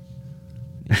Mediterranean?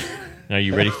 Are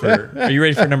you ready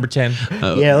for number 10?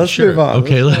 Yeah, let's move on.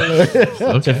 Okay.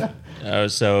 Okay.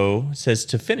 So it says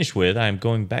to finish with, I am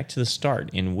going back to the start.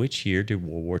 In which year did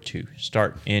World War II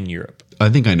start in Europe? I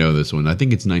think I know this one. I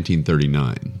think it's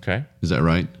 1939. Okay. Is that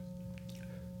right?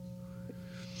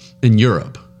 In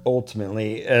Europe.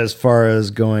 Ultimately, as far as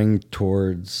going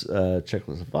towards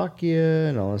Czechoslovakia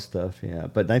and all this stuff, yeah.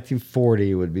 But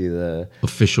 1940 would be the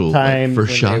Official time first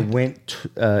when shot. they went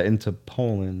into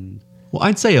Poland. Well,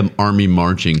 I'd say an army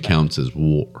marching counts as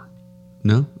war.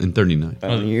 No, in 39.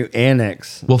 You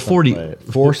annex. Well, 40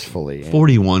 forcefully.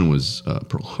 41 was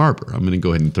Pearl Harbor. I'm going to go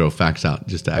ahead and throw facts out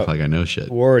just to act like I know shit.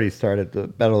 We already started. The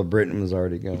Battle of Britain was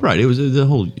already going. Right. It was the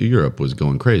whole Europe was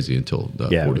going crazy until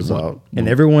Yeah, 41. it was all, and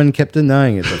everyone kept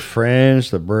denying it. The French,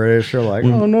 the British are like,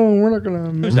 "Oh no, we're not gonna."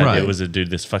 Whose idea Right. was to do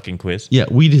this fucking quiz? Yeah,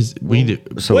 we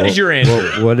did. So What is your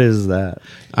answer? What is that?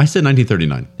 I said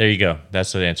 1939. There you go.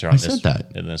 That's the answer on I this. said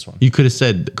that. In this one. You could have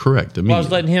said correct. Well, I was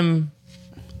letting him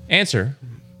answer.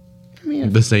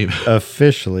 the same.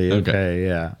 Officially, Okay. okay,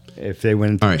 yeah. if they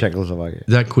went into All right. Czechoslovakia.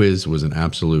 That quiz was an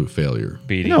absolute failure.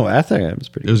 Beating. No, I think it was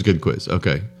pretty. It was a good quiz.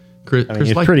 Okay. Chris, I mean, Chris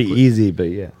it's liked pretty the quiz. easy, but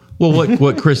yeah. Well,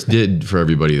 what Chris did for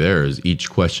everybody there is each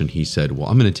question he said, well,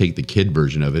 I'm going to take the kid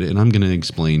version of it and I'm going to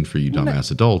explain for you dumbass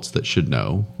adults that should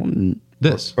know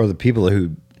this. Or the people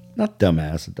who, not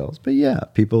dumbass adults, but yeah,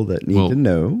 people that need to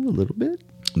know a little bit.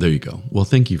 There you go. Well,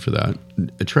 thank you for that.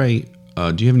 Trey,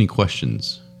 do you have any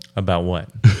questions About what?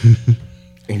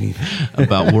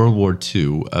 about World War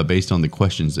II based on the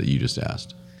questions that you just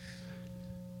asked?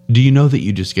 Do you know that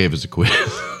you just gave us a quiz?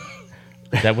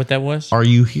 Is that what that was? Are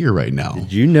you here right now?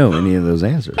 Did you know any of those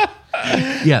answers?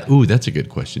 Yeah. Ooh, that's a good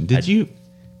question. Did you?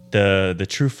 The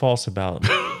true false about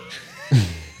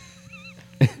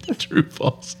True,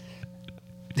 false.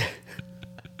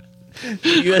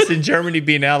 U.S. and Germany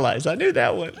being allies. I knew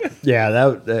that one.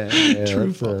 Yeah, yeah,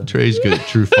 True, false. Trey's good at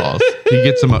true, false. He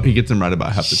gets them right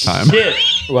about half the time. Shit.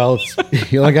 well,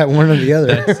 you only got one or the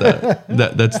other.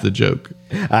 That's the joke.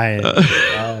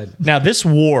 Now this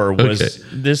war was Okay.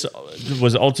 this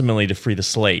was ultimately to free the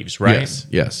slaves, right?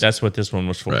 Yes. That's what this one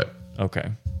was for. Right.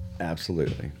 Okay.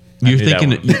 Absolutely. You're knew that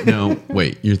thinking.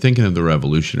 Wait. You're thinking of the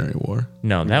Revolutionary War.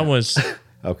 No, that was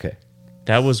Okay.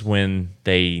 when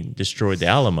they destroyed the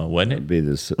Alamo, wasn't it? Be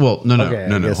this. Well, no. Okay,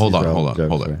 I guess Hold these on. are all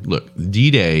jokes, right? Look,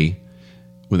 D-Day,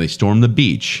 when they stormed the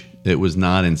beach, it was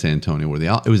not in San Antonio.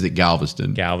 It was at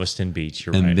Galveston. Galveston Beach.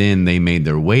 You're And right. then they made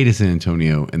their way to San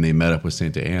Antonio, and they met up with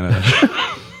Santa Anna.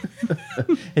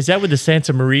 Is that with the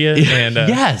Santa Maria and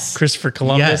Yes. Christopher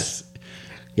Columbus? Yes.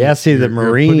 Yeah, see, the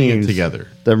You're putting it Marines together.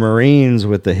 The Marines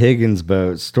with the Higgins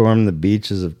boat stormed the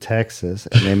beaches of Texas,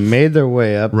 and they made their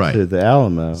way up Right. to the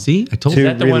Alamo. See, I told To you.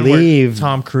 Is that the one where relieve-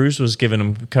 Tom Cruise was giving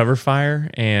them cover fire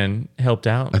and helped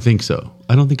out? I think so.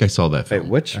 I don't think I saw that film. Wait,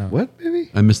 which? What, baby?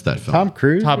 I missed that film. Tom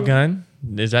Cruise? Top Gun?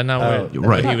 Is that not what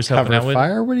right. he was helping Cover out with?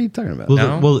 fire? What are you talking about?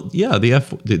 Well, No? yeah,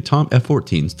 the Tom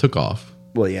F-14s took off.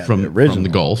 Well, yeah, from the original. from the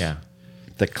Gulf, Yeah.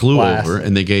 the flew classic. over,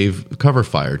 and they gave cover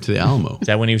fire to the Alamo. Is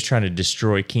that when he was trying to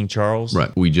destroy King Charles? Right.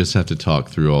 We just have to talk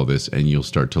through all this, and you'll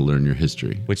start to learn your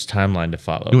history. Which timeline to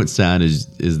follow? You know what's sad is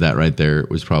that right there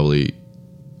was probably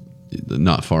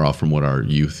not far off from what our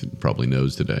youth probably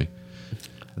knows today.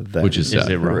 That Which is sad. Is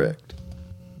it wrong? correct.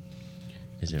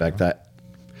 Is it In fact, that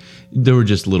There were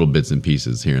just little bits and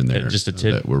pieces here and there Just a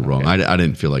tid? that were wrong. I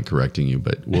didn't feel like correcting you,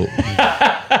 but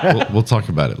we'll talk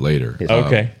about it later.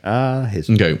 Okay.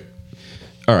 history. Okay.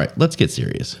 All right, let's get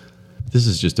serious. This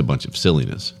is just a bunch of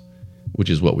silliness, which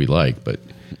is what we like. But,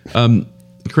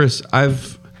 Chris,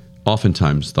 I've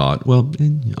oftentimes thought,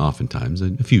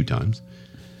 a few times,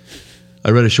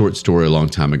 I read a short story a long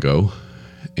time ago,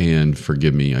 and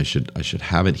forgive me, I should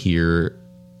have it here.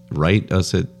 Write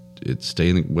us at stay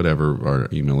in whatever our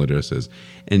email address is,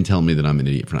 and tell me that I'm an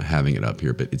idiot for not having it up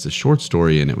here. But it's a short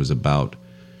story, and it was about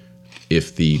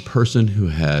if the person who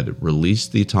had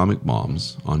released the atomic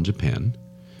bombs on Japan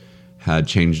had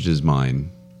changed his mind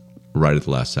right at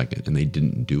the last second, and they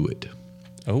didn't do it.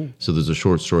 Oh. So there's a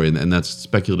short story, and that's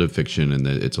speculative fiction, and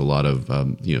it's a lot of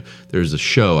There's a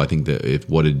show. I think that if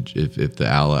the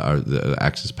Ally or the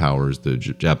Axis powers, the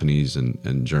Japanese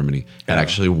and Germany had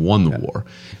actually won the war,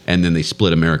 and then they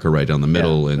split America right down the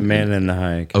middle. The and Man in the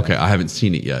High. Okay, I haven't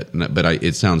seen it yet, but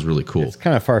it sounds really cool. It's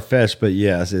kind of far fetched, but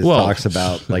yes, it talks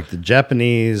about like the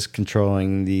Japanese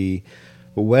controlling the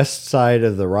west side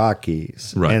of the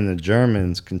Rockies, Right. and the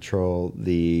Germans control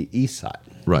the east side.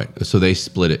 Right. So they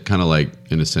split it, kind of like,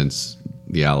 in a sense,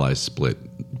 the Allies split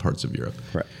parts of Europe.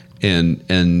 Right.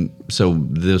 And so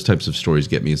those types of stories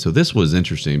get me. And so this was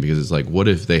interesting because it's like, what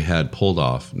if they had pulled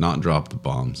off, not dropped the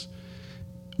bombs?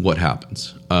 What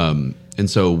happens? And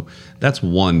so that's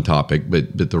one topic,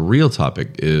 but the real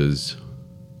topic is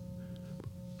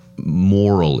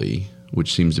morally,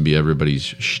 which seems to be everybody's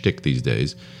shtick these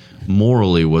days.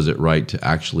 Morally, was it right to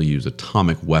actually use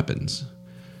atomic weapons?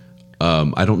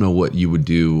 I don't know what you would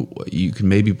do.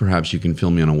 Perhaps you can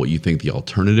fill me in on what you think the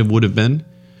alternative would have been,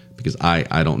 because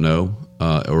I don't know,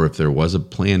 or if there was a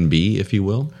plan B, if you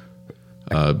will,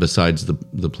 besides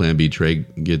the plan B Trey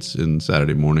gets in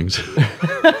Saturday mornings.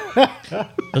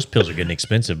 Those pills are getting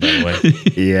expensive, by the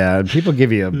way. Yeah, people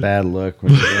give you a bad look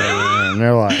when you're there, and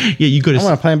they're like, Yeah, you go I want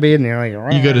to to plan B, and you're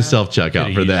like, you go to self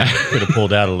checkout for that. Could have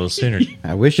pulled out a little sooner. You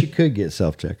I wish you could get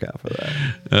self checkout for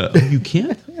that. You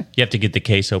can't. have to get the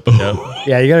case opened up.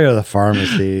 Yeah, you got to go to the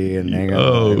pharmacy, and they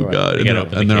Oh God! You gotta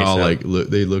open the And they're case all up. like,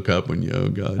 they look up when you. Oh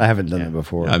God! I haven't done it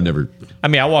before. I've never. I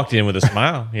mean, I walked in with a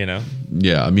smile,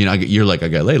 Yeah, I mean, you're like I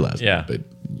got laid last Yeah. night, but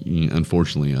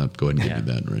unfortunately, I'll go ahead and give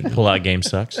you that right now. Pull out game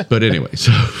sucks. But anyway,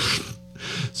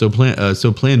 so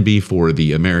plan B for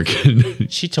the American.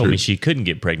 She told me she couldn't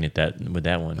get pregnant with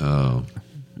that one.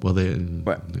 Well, they.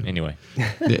 What? Anyway,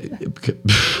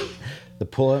 The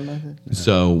pull-up method.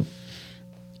 So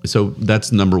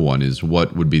that's number one. Is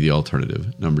what would be the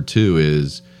alternative? Number two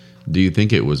is, do you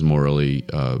think it was morally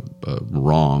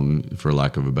wrong, for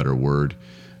lack of a better word,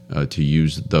 to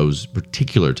use those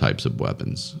particular types of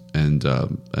weapons? And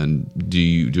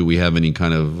do we have any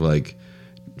kind of like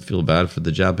feel bad for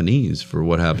the Japanese for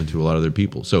what happened to a lot of their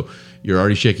people? So you're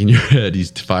already shaking your head.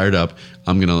 He's fired up.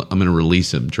 I'm gonna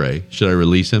release him, Trey. Should I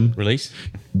release him? release.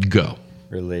 Go.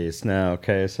 Release now.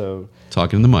 Okay, so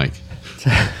Talking to the mic.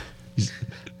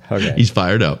 okay. He's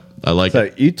fired up. I like So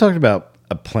it. you talked about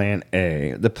a plan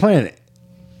A. The plan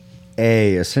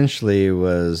A essentially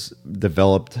was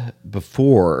developed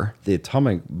before the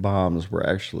atomic bombs were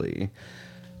actually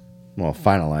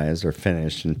finalized or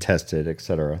finished and tested,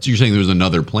 etc. So you're saying there was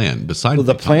another plan besides Well,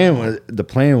 the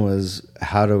plan was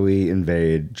how do we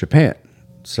invade Japan?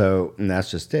 So, and that's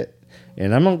just it.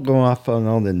 And I'm not going off on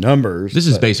all the numbers. This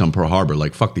is but- based on Pearl Harbor.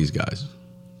 Like, fuck these guys.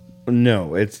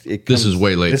 No, This is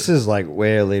way later. This is like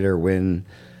way later when.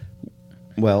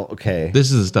 Well, okay.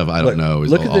 This is the stuff I don't know.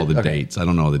 Is look at all the- the okay. dates. I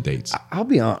don't know all the dates. I'll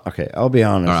be honest. All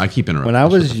right, I keep interrupting. When I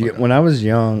Shut was the fuck up. when I was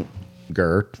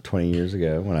younger, 20 years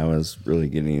ago, when I was really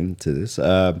getting into this,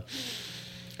 I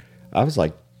was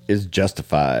like, "It's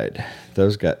justified."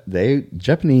 Those guys,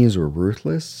 Japanese were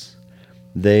ruthless.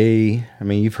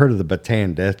 You've heard of the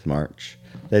Bataan Death March.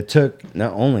 They took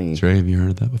not only Trey, have you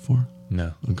heard of that before?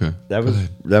 No. Okay. that Go was ahead.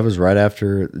 that was right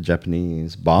after the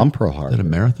Japanese bombed Pearl Harbor. Is that a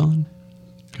marathon?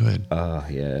 Go ahead. Oh,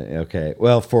 yeah. Okay.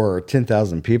 Well, for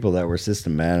 10,000 people that were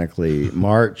systematically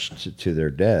marched to their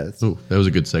deaths. Oh, that was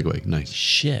a good segue. Nice.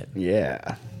 Shit.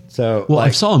 Yeah. So, Well,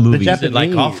 I saw a movie. the Is it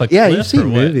like off a yeah, cliff you've seen or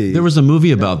what? movies. There was a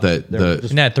movie about that. They were The just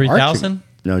Isn't that 3,000? marching.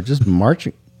 No, just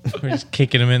marching. We're just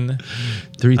kicking him in the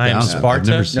 3,000. I've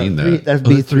Sparta? never seen No, that. that'd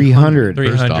be 300.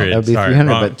 300. That'd be Sorry, 300,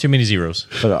 wrong. but- Too many zeros.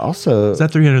 But also, Is that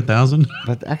 300,000?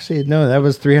 but actually, no, that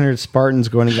was 300 Spartans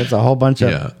going against a whole bunch of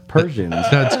Yeah. Persians.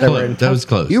 That's that were close. in That was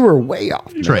close. You were way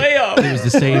off. Trey. Way off. It was the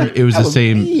same. It was the was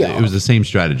same. way off. It was the same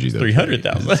strategy though.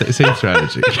 300,000. Same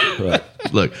strategy. Right.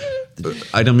 Look,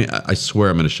 I don't mean. I swear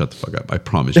I'm going to shut the fuck up. I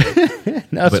promise you.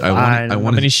 That's But I fine. want. I How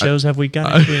want. many shows have we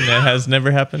got into and that has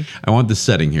never happened? I want the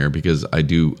setting here because I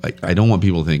do. I don't want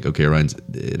people to think, okay, Ryan's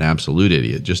an absolute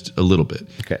idiot. Just a little bit.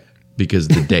 Okay. Because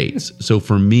the dates. So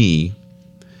for me,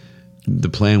 the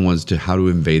plan was to how to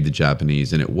invade the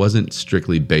Japanese, and it wasn't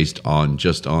strictly based on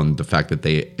just on the fact that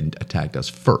they attacked us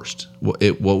first.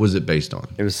 What was it based on?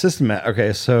 It was systematic.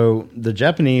 Okay, so the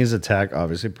Japanese attacked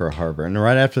obviously Pearl Harbor, and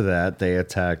right after that, they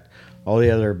attacked all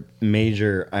the other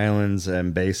major islands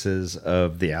and bases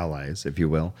of the Allies, if you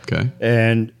will. Okay.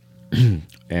 And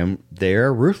they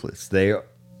are ruthless. They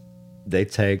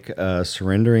take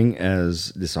surrendering as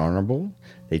dishonorable.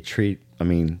 They treated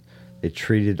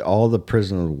all the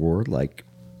prisoners of war like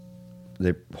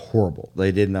they're horrible.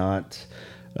 They did not.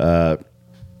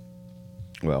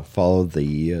 Follow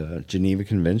the Geneva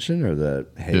Convention or the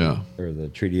Hague, Yeah. or the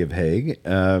Treaty of Hague.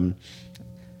 Hell,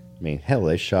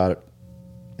 they shot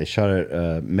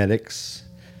at medics.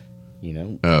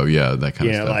 Oh yeah, that kind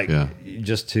of stuff. like yeah.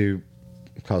 just to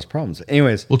cause problems.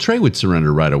 Anyways, Well, Trey would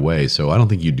surrender right away, so I don't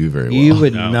think you'd do very well. you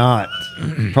would not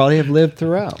probably have lived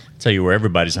throughout. Tell you where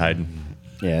everybody's hiding.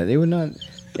 Yeah, they would not.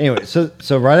 Anyway, so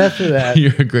right after that,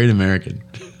 You're a great American.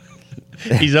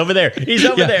 He's over there. He's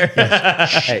over there.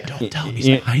 hey, Don't tell him he's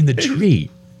behind the tree.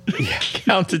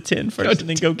 Count to 10 first and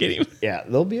then go get him. yeah,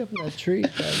 they'll be up in that tree.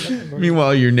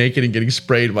 Meanwhile, you're naked and getting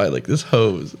sprayed by like this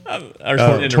hose. Or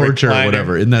sitting in a Torture or recliner.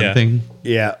 whatever. Isn't that Yeah. the thing?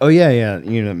 Yeah. Oh yeah.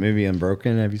 Movie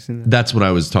Unbroken. Have you seen that? That's what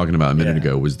I was talking about a minute Yeah.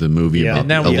 ago. Was the movie Yeah. about Isn't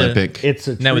that the what the- Olympic? It's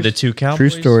a Now with the two true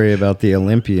cowboys? story about the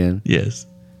Olympian Yes,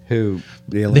 who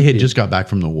they had just got back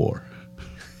from the war.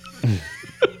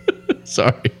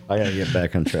 Sorry. I gotta get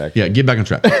back on track. Yeah, get back on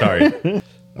track. Sorry.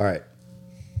 All right.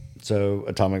 So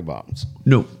atomic bombs.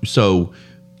 No, so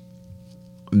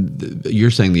you're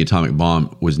saying the atomic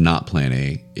bomb was not Plan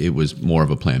A; it was more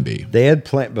of a Plan B. They had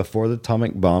planned before the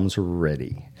atomic bombs were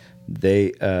ready.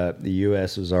 The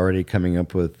U.S. was already coming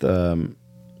up with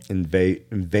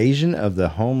invasion of the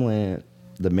homeland,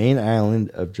 the main island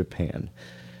of Japan.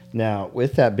 Now,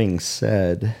 with that being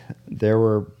said, there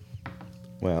were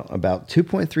about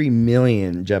 2.3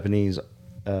 million Japanese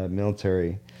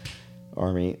military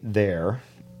army there,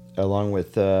 along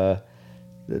with the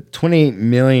 28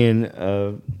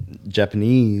 million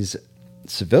Japanese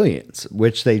civilians,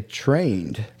 which they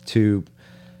trained to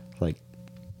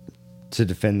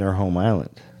defend their home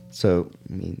island. So,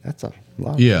 that's a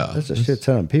lot. Yeah. That's a shit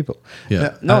ton of people.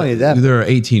 Yeah. Not only that, there are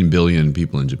 18 billion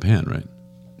people in Japan, right?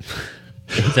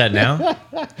 Is that now?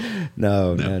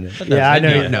 no. That's Yeah, I know.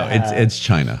 India. No, it's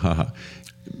China. Haha.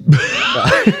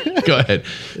 Go ahead.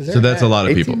 there So that's a lot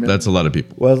of 18 people. million? That's a lot of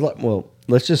people. Well,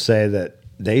 let's just say that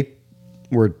they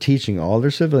were teaching all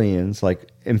their civilians.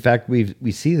 Like, in fact, we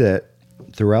see that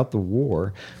throughout the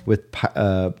war with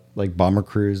like bomber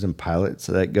crews and pilots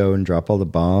that go and drop all the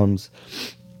bombs,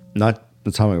 not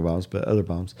atomic bombs, but other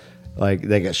bombs. Like,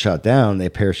 they get shot down, they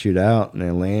parachute out, and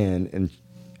they land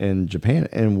in Japan.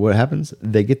 And what happens?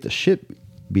 They get the shit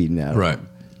beaten out of Right. them.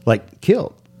 Like,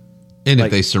 killed. And Like-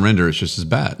 if they surrender, it's just as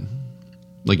bad.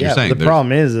 Like Yeah, you're saying. the there's-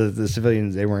 problem is that the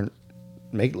civilians, they weren't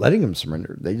letting them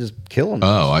surrender. They just kill them.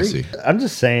 Oh, I see. I'm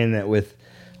just saying that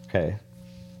okay.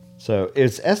 So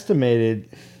it's estimated,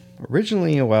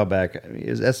 originally a while back, it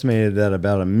was estimated that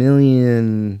about 1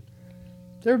 million,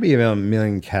 there would be about 1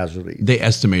 million casualties. They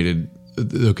estimated,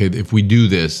 okay, if we do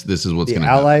this, this is what's The going to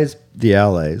happen. The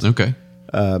Allies Okay.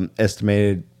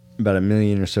 estimated about 1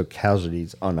 million or so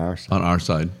casualties on our side. On our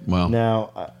side. Well, Now,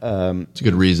 it's a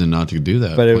good reason not to do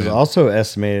that. but it was plan. also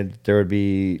estimated there would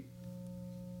be,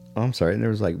 I'm sorry, there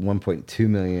was like 1.2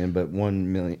 million, but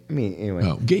 1 million. I mean, anyway.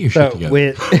 Oh, get your shit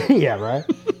together. Yeah, right.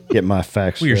 Get my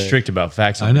facts. We are straight. strict about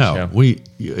facts on I this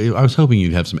know. show. I was hoping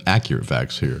you'd have some accurate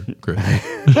facts here, Chris.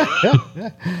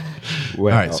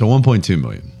 Well, All right, so 1.2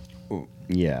 million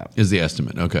yeah, is the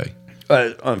estimate. Okay.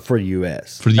 for the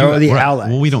U.S. For the or US, the right. Allies.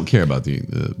 Well, we don't care about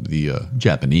the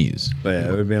Japanese. But yeah, it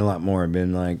would have been a lot more. It'd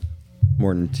been like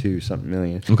more than 2-something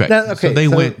million. Okay. Now, So they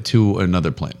went to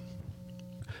another plane.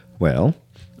 Well,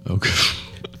 Okay.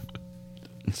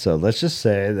 so let's just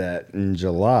say that in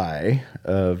July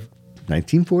of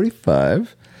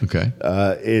 1945, Okay.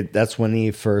 that's when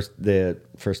the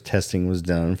first testing was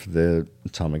done for the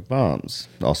atomic bombs,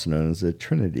 also known as the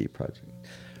Trinity Project.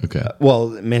 Okay. Well,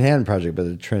 Manhattan Project, but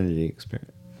the Trinity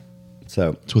experiment.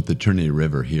 So That's what the Trinity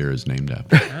River here is named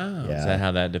after. Oh, Yeah. is that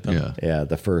how that developed? Yeah. yeah,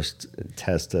 the first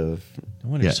test of No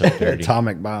wonder it's Yeah. so dirty.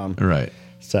 atomic bomb. Right.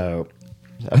 So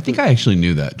I think I actually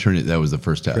knew that. Trinity. That was the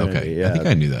first test. Trinity, Okay. yeah. I think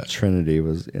I knew that. Trinity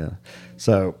was, yeah.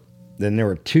 So then there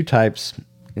were two types.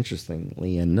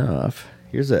 Interestingly enough,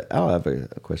 I'll have a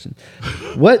question.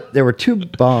 There were two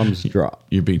bombs dropped.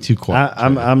 You're being too quiet.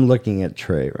 I'm looking at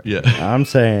Trey right Yeah. now. I'm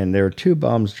saying there were two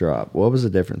bombs dropped. What was the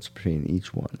difference between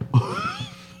each one?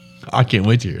 I can't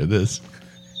wait to hear this.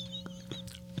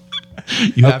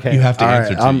 You have Okay, you have to all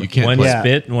answer right, to. You can't. One play. Yeah.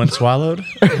 spit and one swallowed.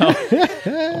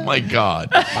 Oh my god.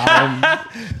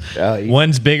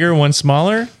 One's bigger, one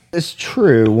smaller. It's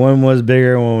true. One was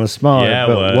bigger, one was smaller. Yeah, it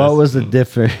but was. what was the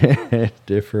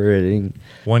differing?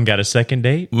 One got a second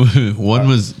date. One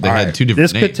was they All had right, two different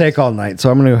This names. could take all night,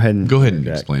 so I'm going to go ahead and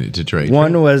and explain it to Trey.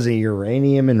 One was a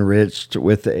uranium enriched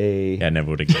with a Yeah, I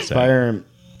never would have guessed that. fire and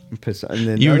pistol, and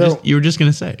then You were other- just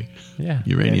gonna say. Yeah,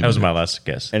 Uranium. That was my last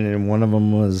guess. and then one of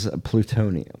them was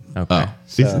plutonium. Okay, Oh,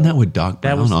 isn't that what Doc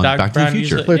That Brown was on Doc Back Brown to the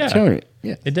Future? usually- Yeah. Plutonium.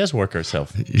 Yeah. it does work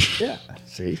herself. Yeah.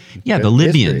 See? Yeah, Good the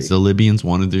Libyans. history. The Libyans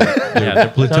wanted their their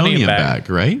plutonium back,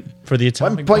 right? For the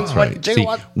atomic point- bomb. Right. See,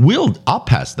 I'll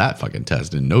pass that fucking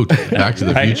test in no time. Back to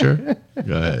the Right. Future.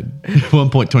 Go ahead.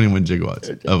 1.21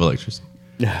 gigawatts of electricity.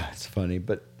 Yeah, it's funny,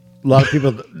 but a lot of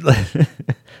people.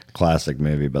 Classic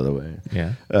movie, by the way.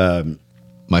 Yeah,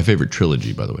 My favorite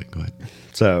trilogy, by the way. Go ahead.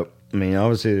 So, I mean,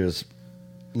 obviously, there's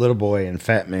Little Boy and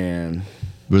Fat Man.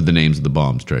 What are the names of the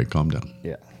bombs, Trey? Calm down.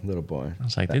 Yeah, Little Boy. I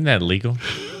was like, isn't that illegal?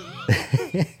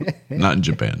 Not in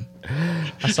Japan.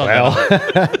 I saw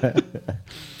that.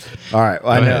 All right.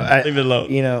 Well, I Go know. ahead. Leave it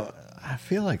alone. You know, I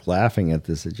feel like laughing at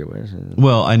this situation.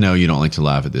 Well, I know you don't like to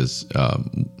laugh at this,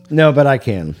 No, but I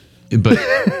can. but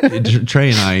Trey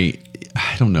and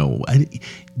I don't know.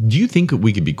 Do you think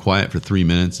we could be quiet for 3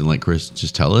 minutes and let Chris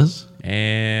just tell us?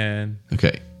 And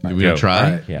Okay. Are we go. going to try?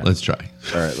 All right. Yeah. Let's try.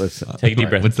 All right, let's. take a deep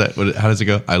breath. What's that? How does it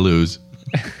go? I lose.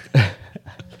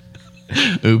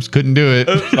 Oops, couldn't do it.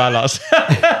 Oops, I lost. All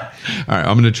right,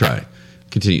 I'm going to try.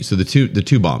 Continue. So the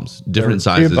two bombs, different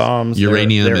There were two sizes, bombs.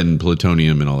 uranium They're- and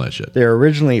plutonium and all that shit. There were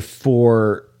originally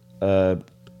 4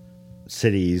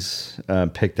 cities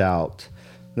picked out.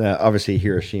 Obviously,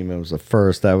 Hiroshima was the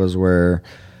first. That was where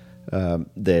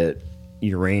the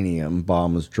uranium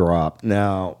bomb was dropped.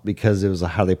 Now, because it was a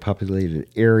highly populated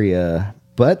area,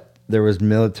 but there was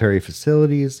military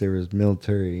facilities, there was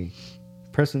military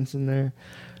presence in there.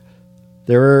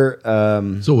 There were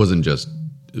So it wasn't just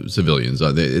civilians.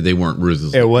 They weren't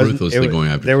ruthlessly going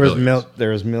after there was civilians. there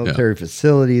was military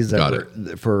facilities that Got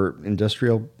were for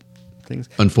industrial things.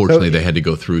 Unfortunately, So- they had to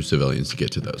go through civilians to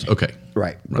get to those. Okay.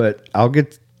 Right. But I'll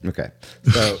get okay.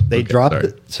 So they dropped sorry.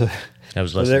 it. So That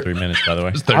was less So than 3 minutes, by the way.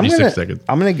 It's I'm 36 gonna, seconds.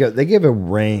 I'm gonna go. They give a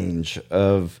range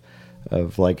of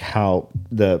like how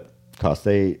the cost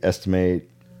they estimate.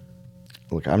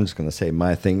 Look, I'm just gonna say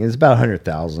my thing is about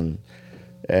 100,000,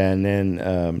 and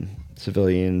then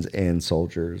civilians and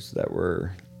soldiers that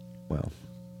were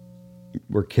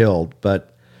killed,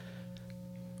 but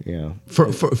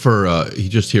For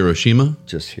just Hiroshima,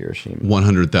 just Hiroshima.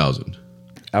 100,000.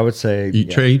 I would say.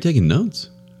 Trey, are you taking notes?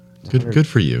 Good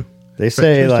for you. They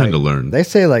say Trey's like trying to learn. They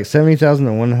say like 70,000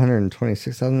 to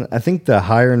 126,000. I think the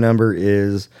higher number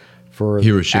is for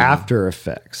Hiroshima. after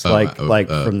effects, like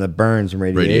from the burns and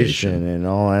radiation and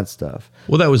all that stuff.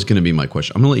 Well, that was going to be my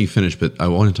question. I'm going to let you finish, but I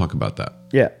want to talk about that.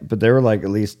 Yeah, but there were like at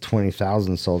least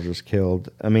 20,000 soldiers killed.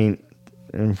 I mean,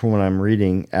 and from what I'm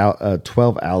reading,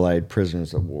 12 Allied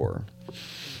prisoners of war,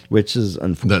 which is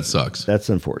unfortunate. That sucks. That's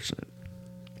unfortunate.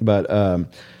 But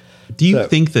do you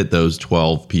think that those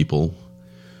 12 people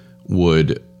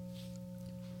would,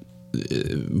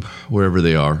 wherever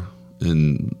they are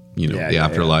in the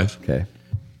afterlife, okay,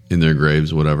 in their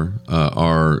graves, whatever,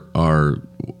 do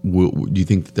you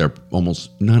think that they're almost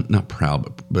not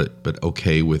proud, but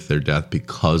okay with their death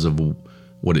because of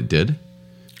what it did?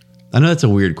 I know that's a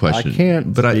weird question. I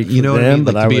can't, but speak you know for what I mean.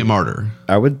 them, Like, to be a martyr,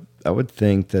 I would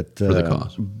think that for the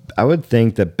cause. I would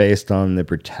think that based on the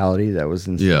brutality that was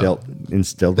instilled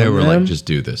They in were them, like, just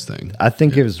do this thing. I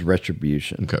think it was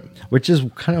retribution. Okay. Which is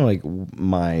kind of like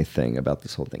my thing about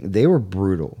this whole thing. They were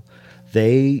brutal.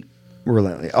 They were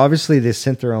relentless. Obviously, they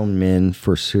sent their own men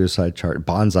for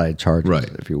bonsai charges, Right.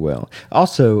 if you will.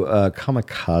 Also,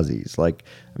 kamikazes. Like,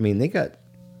 I mean, they got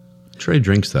Trey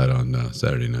drinks that on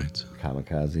Saturday nights.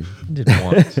 kamikaze. Did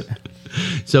once.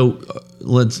 So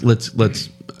let's.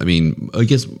 I mean, I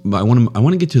guess I want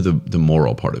to get to the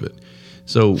moral part of it.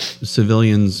 So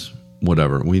civilians,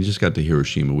 whatever. We just got to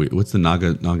Hiroshima. What's the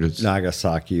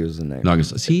Nagasaki was the name.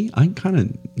 Nagasaki? See, I kind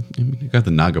of got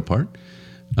the Naga part.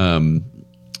 And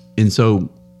so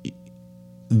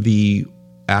the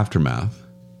aftermath,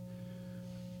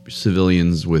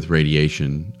 civilians with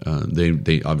radiation,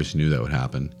 they obviously knew that would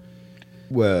happen.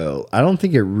 Well, I don't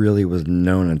think it really was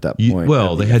known at that point.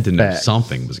 They had to know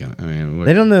something was going to. I mean,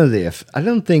 they don't know I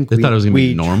don't think they thought it was going to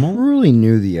be normal. Truly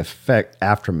knew the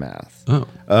aftermath Oh.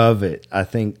 of it. I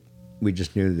think we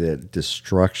just knew the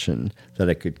destruction that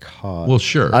it could cause. Well,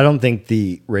 sure. I don't think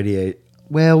the radiate.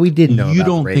 Well, we did know. You about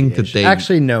don't the think that radiation. they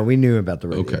actually no? We knew about the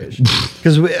radiation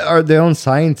because we are their own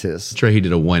scientists. Trey, he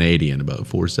did a 180 in about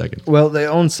 4 seconds. Well,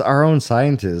 our own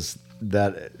scientists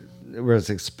that was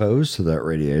exposed to that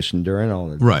radiation during all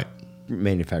the Right.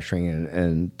 manufacturing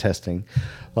and testing,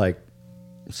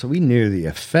 so we knew the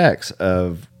effects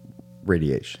of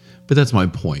radiation. But that's my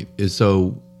point. Is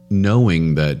so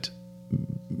knowing that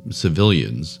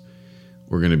civilians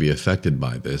were going to be affected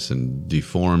by this and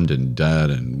deformed and dead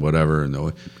and whatever,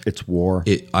 and It's war.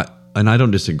 I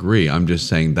don't disagree. I'm just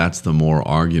saying that's the more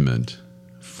argument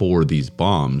for these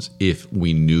bombs if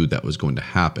we knew that was going to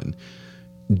happen.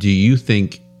 Do you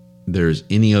think there's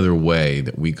any other way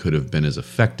that we could have been as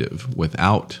effective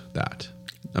without that?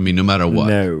 I mean, no matter what.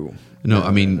 No.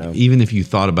 I mean, even if you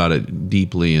thought about it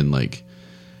deeply and like,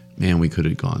 man, we could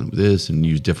have gone with this and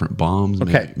used different bombs.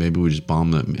 Okay. Maybe we just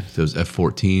bombed those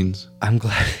F-14s. I'm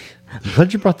glad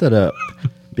you brought that up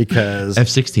because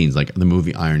F-16s, like the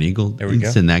movie Iron Eagle. There we go.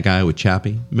 Send that guy with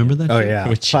Chappie. Remember that? oh shit? yeah,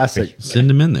 With classic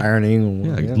Send him in there. Iron Eagle.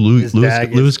 Yeah, His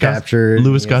dad gets captured.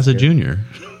 Louis He has Gossett to- Jr.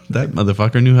 That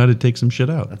motherfucker knew how to take some shit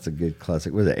out. That's a good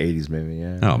classic. Was it 80s maybe?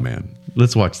 Yeah. Oh man,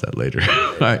 let's watch that later.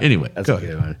 All right. Anyway, That's go a ahead.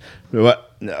 good one.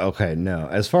 What? No, okay, no.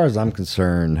 As far as I'm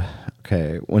concerned,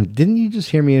 didn't you just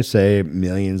hear me say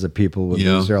millions of people would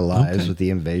lose their lives with the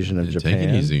invasion of Japan? Take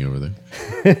it easy over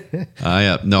there.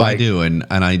 I do, and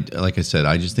I like I said,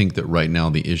 I just think that right now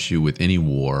the issue with any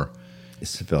war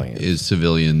Civilians. is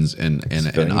civilians, and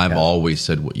Civilian I've casualties. always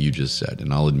said what you just said,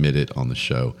 and I'll admit it on the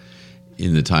show.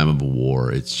 In the time of a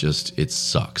war, it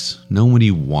sucks.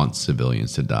 Nobody wants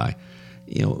civilians to die.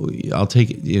 I'll take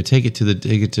it. Take it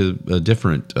to a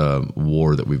different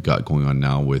war that we've got going on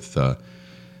now with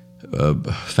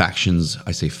factions.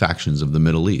 I say factions of the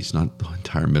Middle East, not the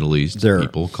entire Middle East. They're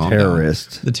people, calm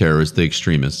terrorists. down. The terrorists, the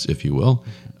extremists, if you will,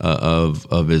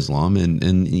 of Islam,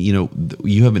 and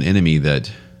you have an enemy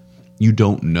that you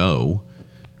don't know,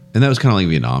 and that was kind of like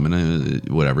Vietnam and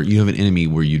whatever. You have an enemy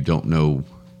where you don't know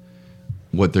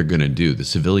what they're going to do. The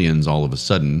civilians all of a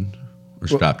sudden are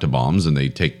strapped to bombs, and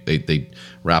they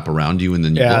wrap around you, and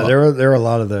then you blow up. there are a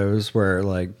lot of those where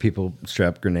like people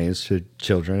strap grenades to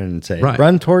children and say, Right.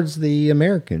 "Run towards the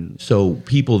Americans." So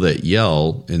people that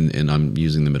yell, and I'm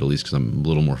using the Middle East because I'm a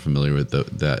little more familiar with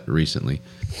that recently.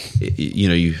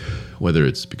 You whether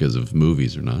it's because of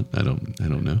movies or not, I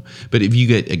don't know. But if you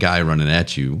get a guy running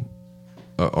at you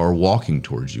or walking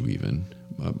towards you, even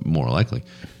more likely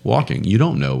walking, you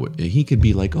don't know. He could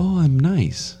be like, "Oh, I'm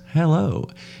nice, hello,"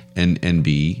 and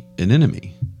be an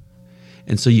enemy.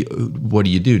 And so what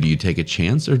do? Do you take a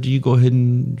chance, or do you go ahead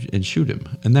and shoot him?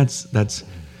 And that's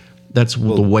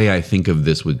the way I think of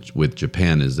this with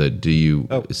Japan, is that do you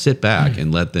sit back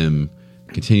and let them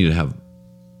continue to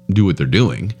do what they're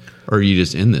doing, or are you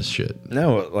just in this shit?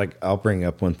 No, like I'll bring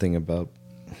up one thing about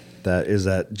that is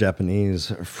that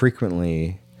Japanese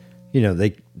frequently,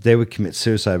 they would commit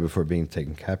suicide before being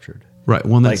captured. Right.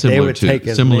 Well, that's like similar they would to take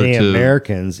as similar many to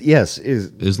Americans. Yes,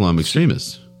 is Islam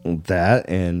extremists. that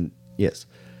and yes.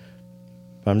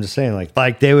 I'm just saying,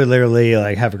 like they would literally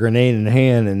like have a grenade in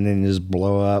hand and then just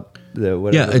blow up the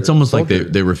whatever. Yeah, it's almost soldier.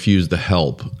 like they refuse the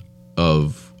help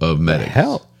of medics.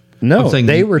 Hell, no, I'm saying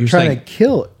they were you're trying saying- to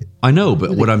kill it I know,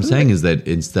 but what I'm saying is that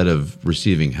instead of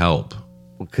receiving help,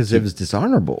 because it was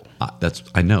dishonorable.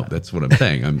 I know that's what I'm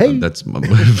saying. That's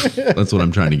what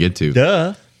I'm trying to get to.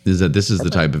 Duh. Is that this is the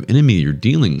type of enemy you're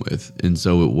dealing with, and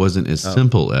so it wasn't as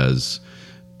simple as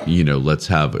let's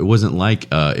have. It wasn't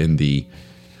like in the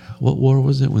what war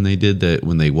was it when they did that,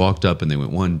 when they walked up and they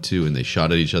went 1, 2 and they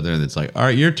shot at each other and it's like, all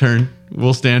right, your turn,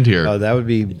 we'll stand here. Oh, that would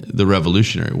be The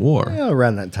Revolutionary War.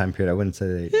 around that time period. I wouldn't say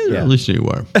that. The Revolutionary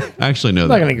War. I actually know I'm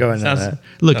that. not going to go into Sounds- that.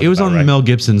 Look, it was on right. Mel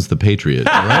Gibson's The Patriot,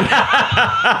 all right?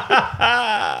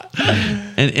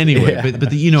 And anyway, Yeah.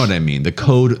 but you know what I mean. The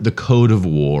code of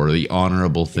war, the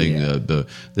honorable thing,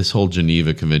 this whole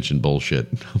Geneva Convention bullshit.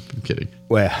 I'm kidding.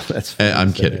 Well, that's funny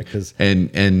I'm to say kidding. that, 'cause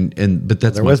And but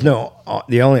that's there was no.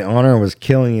 The only honor was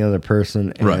killing the other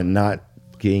person and Right. not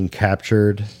getting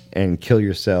captured and kill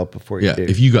yourself before you yeah. do.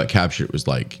 If you got captured, it was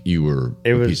like you were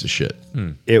a piece of shit.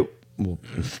 Well,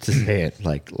 to say it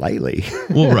like lightly.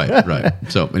 Well, right.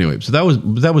 So anyway, so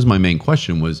that was my main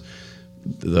question was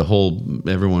the whole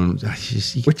everyone.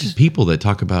 Which is people that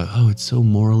talk about it's so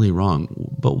morally wrong,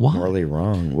 but why? Morally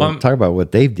wrong. Well, talk about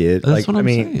what they did. That's what I'm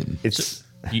saying. It's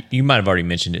You might have already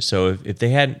mentioned it. So if they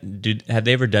had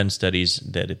they ever done studies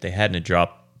that if they hadn't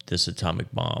dropped this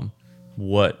atomic bomb,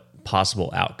 what possible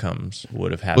outcomes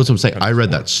would have happened? That's what I'm saying. I read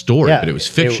that story, but it was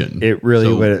fiction. It really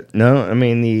So would. No, I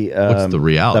mean What's the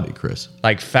reality, Chris?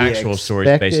 like factual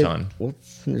stories based on. Well,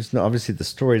 there's no obviously the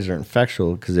stories aren't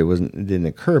factual because it didn't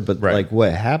occur. But Right. like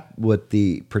what happened, what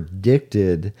the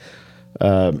predicted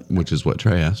Which is what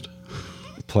Trey asked.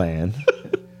 plan,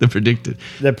 The predicted.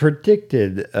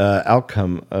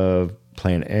 outcome of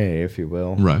Plan A, if you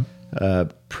will, Right.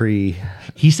 pre.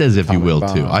 He says, if you Atomic will,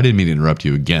 bomb. too. I didn't mean to interrupt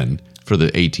you again for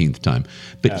the 18th time.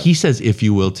 But he says, if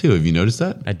you will, too. Have you noticed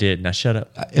that? I did. Now shut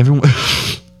up, Everyone.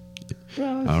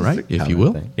 Well, All right, if you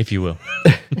will. if you will.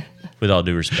 With all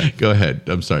due respect. Go ahead.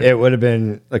 I'm sorry. It would have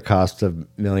been the cost of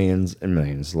millions and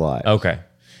millions of lives. Okay.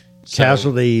 So-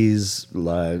 Casualties,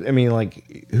 lives. I mean,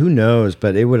 like, who knows?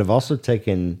 But it would have also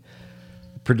predicted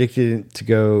it to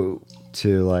go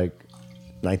to like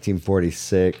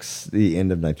 1946, the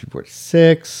end of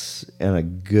 1946, and a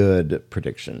good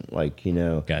prediction. Like,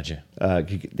 Gotcha.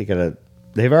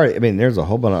 they've already, I mean, there's a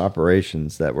whole bunch of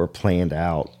operations that were planned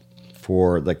out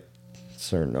for like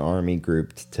certain army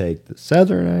group to take the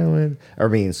southern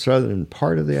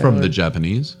part of the From island. the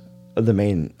Japanese. The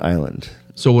main island.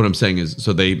 So what I'm saying is,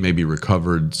 so they maybe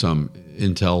recovered some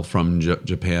intel from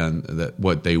Japan that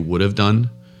what they would have done.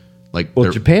 Like,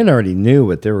 Well, Japan already knew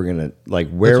what they were gonna like,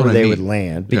 where what I they mean. would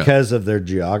land Yeah. because of their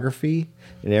geography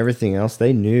and everything else.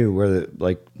 They knew where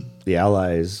the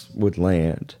Allies would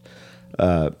land.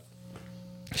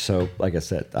 So, like I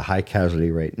said, the high casualty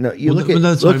rate. No, you look at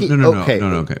that's look fine. at- No. okay.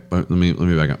 Okay. Let me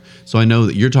back up. So I know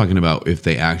that you're talking about if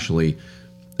they actually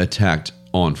attacked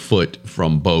on foot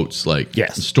from boats, like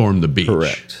Yes. stormed the beach.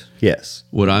 Correct. Yes.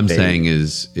 What I'm saying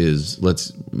is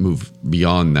let's move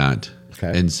beyond that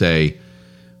Okay. and say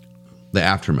the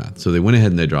aftermath. So they went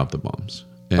ahead and they dropped the bombs,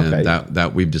 and Okay.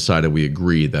 that we've decided we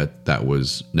agree that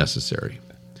was necessary.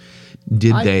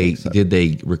 Did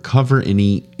they recover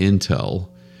any intel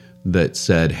that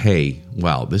said, "Hey,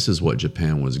 wow, this is what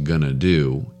Japan was gonna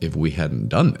do if we hadn't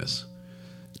done this"?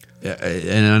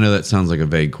 And I know that sounds like a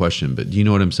vague question, but do you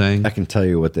know what I'm saying? I can tell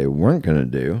you what they weren't going to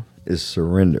do is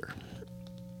surrender.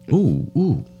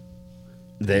 Ooh.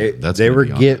 They That's they gonna were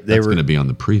be on- get they that's were going to be on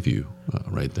the preview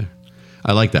right there.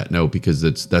 I like that. No, because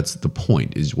that's the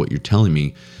point. Is what you're telling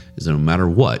me is that no matter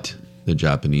what, the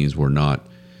Japanese were not.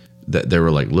 That they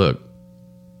were like, look,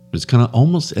 it's kind of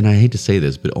almost, and I hate to say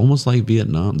this, but almost like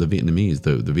Vietnam, the Vietnamese,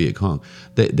 the Viet Cong.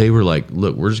 They were like,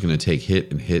 look, we're just going to take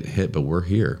hit and hit, but we're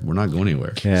here. We're not going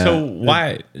anywhere. Yeah. So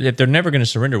why, if they're never going to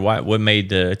surrender, what made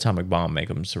the atomic bomb make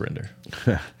them surrender?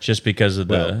 Just because of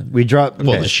the we dropped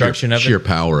Well, the destruction of it? sheer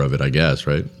power of it, I guess,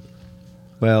 right?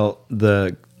 Well,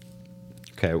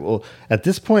 at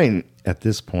this point,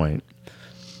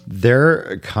 their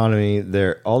economy,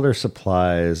 all their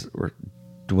supplies were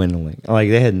dwindling. Like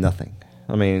they had nothing.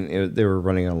 I mean, they were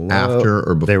running on low. After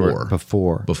or They were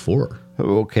before? before. Before.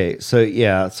 Okay, so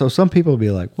yeah, so some people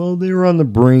be like, well, they were on the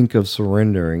brink of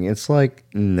surrendering. It's like,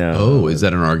 no. Oh, is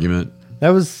that an argument? That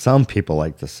was some people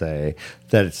like to say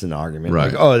that it's an argument.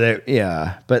 Right.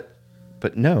 Like,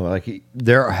 but no, like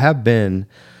there have been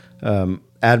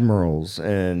admirals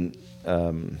and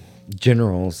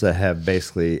generals that have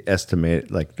basically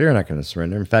estimated like they're not going to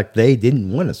surrender. In fact, they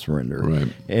didn't want to surrender. Right.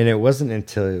 And it wasn't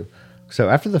until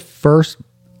after the first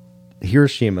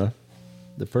Hiroshima,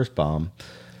 the first bomb,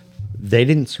 they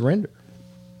didn't surrender.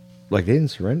 Like they didn't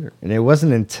surrender, and it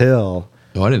wasn't until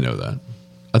Oh, I didn't know that.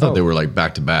 I thought they were like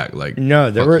back to back. Like no,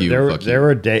 there fuck were you, there fuck there you.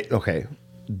 were days.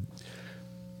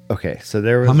 Okay, so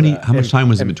there was How much time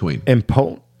was in between? in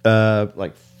Poland?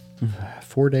 Like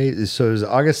 4 days. So it was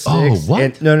August 6th. Oh, what?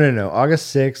 And, no,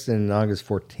 August 6th and August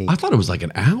 14th. I thought it was like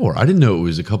an hour. I didn't know it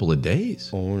was a couple of days.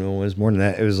 Oh no, it was more than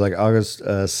that. It was like August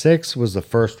 6th was the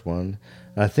first one.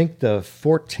 I think the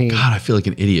 14th. God, I feel like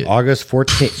an idiot. August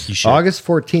 14th. August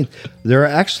 14th. There are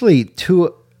actually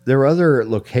there were other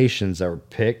locations that were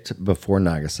picked before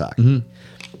Nagasaki.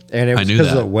 And it was knew because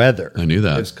of that. the weather. I knew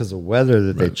that. It was because of the weather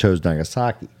that they Right. chose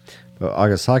Nagasaki. But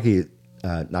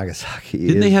Nagasaki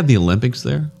Didn't they have the Olympics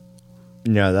there?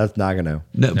 No, that's Nagano.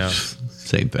 No,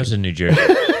 same That's thing. in New Jersey.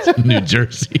 New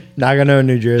Jersey. Nagano,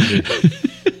 New Jersey.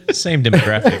 Same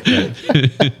demographic.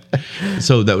 But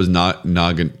So that was not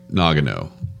Nagano.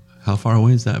 How far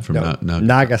away is that from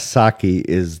Nagasaki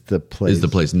is the place. Is the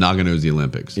place. Nagano is the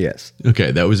Olympics. Yes.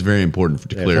 Okay, that was very important to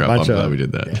There's clear a up. I'm bunch glad of- we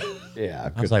did that. Yeah.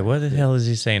 I was like, what the hell is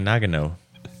he saying? Nagano.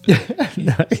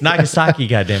 It's Nagasaki,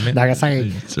 goddammit.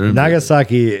 Nagasaki. Sorry.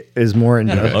 Nagasaki is more in.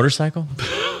 Got a motorcycle?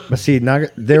 But see,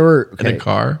 there were. In Okay, a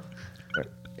car?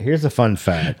 here's a fun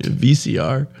fact. A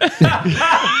VCR?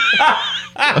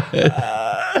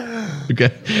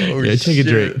 Okay. Yeah, take a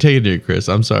drink. Take a drink, Chris.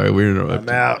 I'm sorry. We're interrupting.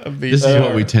 Out. This is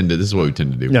what we tend to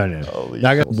do. No.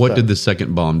 What did the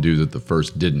second bomb do that the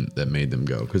first didn't that made them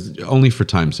go? Because only for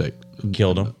time's sake.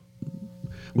 Killed him.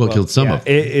 Well, it killed some of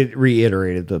them. It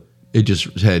reiterated the It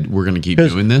just said, we're going to keep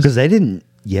doing this. because they didn't.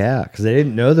 Yeah, because they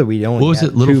didn't know that we only. What was had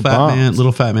it? Little two fat bombs. man,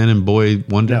 little fat man and boy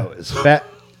wonder? No, it's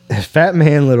fat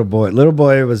man, little boy. Little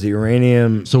boy was the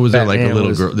uranium. So was there Fat like a man little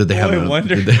was- girl? Did they have Boy a,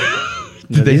 wonder. Did they,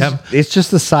 did they have? It's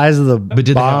just the size of the. But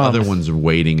did they have bombs. other ones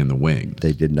waiting in the wing?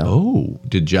 They did not. Oh,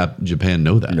 did Japan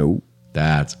know that? No.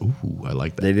 That's I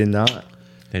like that. They did not.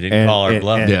 They didn't call our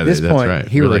bluff. and- Yeah, at this that's point,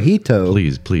 right. We're like, Hirohito.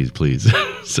 please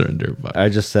surrender. I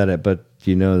just said it, but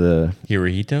do you know the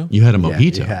Hirohito? You had a Yeah,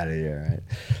 mojito. you had it, yeah, right.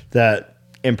 That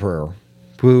emperor,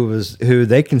 who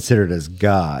they considered as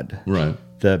God, Right.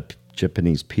 the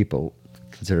Japanese people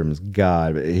considered him as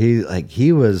God. But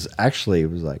he was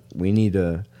like, we need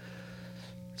to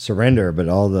surrender. But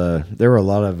there were a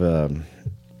lot of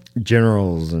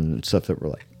generals and stuff that were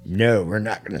like, no, we're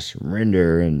not going to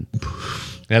surrender. And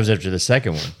That was after the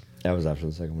second one. that was after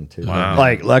the second one too. Wow.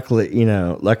 Like luckily,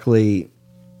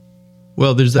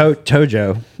 Well, there's that.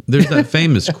 Tojo. There's that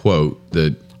famous quote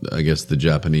that I guess the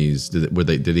Japanese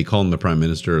did he call him the prime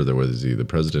minister or was he the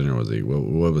president or was he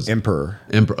what was Emperor.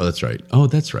 Emperor? Oh, that's right. Oh,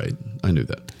 that's right. I knew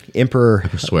that. Emperor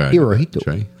I swear. I knew that, Hirohito.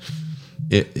 Trey.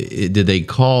 Did they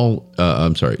call?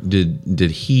 I'm sorry. Did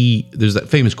he? There's that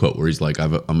famous quote where he's like,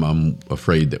 "I'm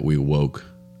afraid that we woke."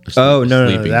 Oh no,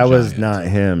 sleeping that was giant." not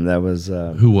him. That was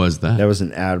Who was that? that was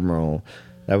an admiral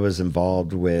that was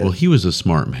involved with. Well, he was a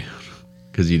smart man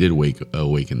because he did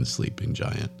awaken the sleeping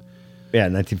giant. Yeah,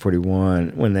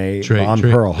 1941 when they Trey, bombed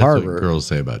Trey, Pearl that's what Harbor. girls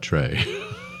say about Trey.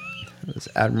 It was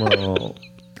Admiral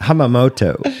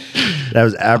Hamamoto. That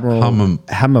was Admiral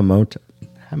Hamamoto.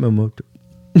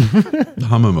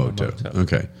 Hamamoto.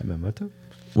 Okay. Hamamoto.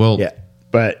 Well, Yeah,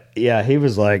 but yeah, he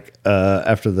was like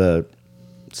after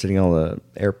sitting all the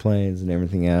airplanes and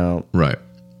everything out. right.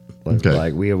 Okay.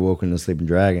 Like we awoken the sleeping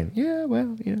dragon. Yeah,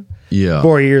 well, Yeah.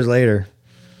 4 years later.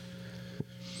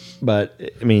 But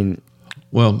I mean,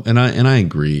 Well, and I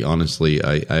agree. Honestly,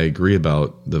 I agree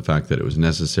about the fact that it was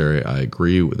necessary. I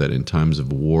agree that in times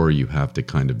of war, you have to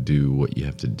kind of do what you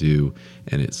have to do,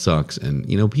 and it sucks. And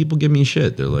people give me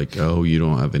shit. They're like, "Oh, you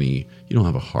don't have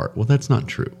a heart." Well, that's not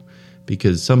true,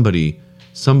 because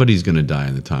somebody's going to die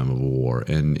in the time of a war,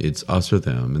 and it's us or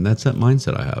them, and that's that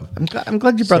mindset I have. I'm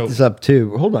glad you brought this up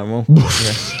too. Hold on, Will.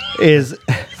 This is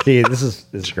great. This is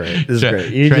Trey,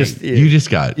 great. you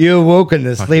just got you awoken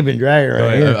the sleeping dragon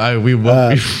right here.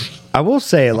 I will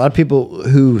say a lot of people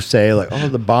who say like, oh,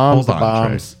 the bombs, Hold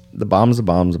on,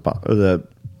 or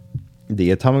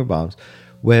the atomic bombs.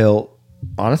 Well,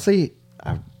 honestly,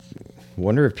 I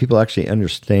wonder if people actually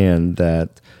understand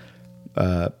that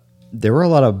there were a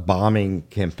lot of bombing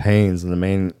campaigns on the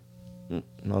main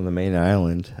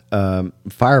island,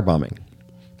 firebombing.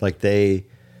 Like they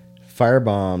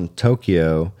firebombed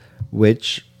Tokyo,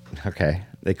 which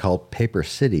they called paper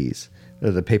cities.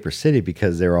 They're the paper city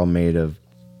because they're all made of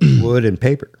wood and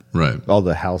paper. Right. All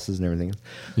the houses and everything.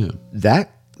 Yeah.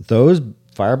 Those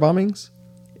firebombings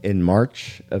in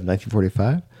March of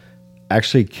 1945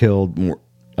 actually killed more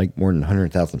than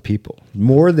 100,000 people.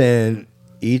 More than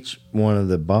each one of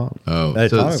the bombs. Oh,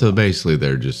 so basically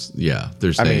they're just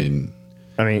they're saying.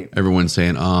 I mean, everyone's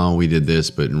saying, "Oh, we did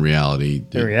this," but in reality,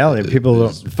 people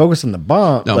don't focus on the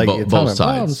bomb. No, like both atomic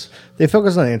sides. bombs. They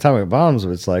focus on the atomic bombs.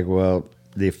 But it's like, well,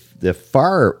 the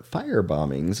fire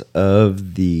bombings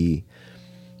of the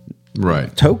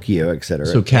right Tokyo, etc.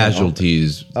 So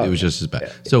casualties, it was just as bad.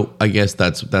 Yeah. So I guess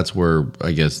that's where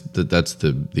that's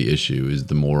the issue is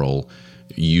the moral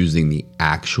using the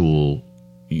actual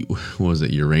what was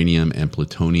it, uranium and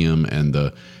plutonium and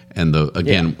the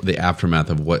the aftermath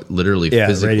of what literally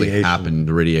physically happened,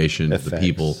 the radiation to the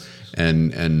people,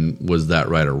 and was that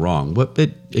right or wrong? But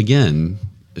again,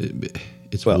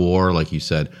 it's war, like you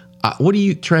said. What do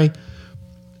you, Trey?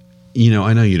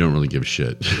 I know you don't really give a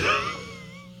shit.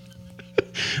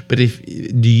 But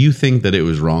do you think that it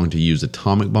was wrong to use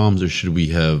atomic bombs, or should we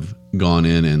have gone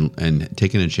in and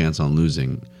taken a chance on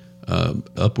losing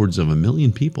upwards of 1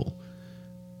 million people?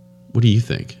 What do you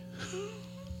think?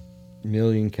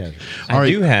 Million casualties. I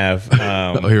do have.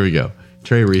 Here we go.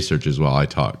 Trey researches while I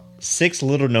talk. 6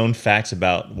 little known facts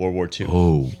about World War II.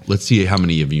 Oh, let's see how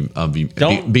many of you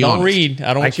don't read.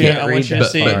 I don't want you to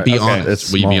see. But be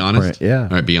honest. Will you be honest? Print, yeah. All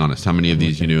right, be honest. How many of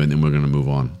these you knew, and then we're going to move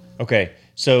on. Okay.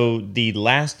 So the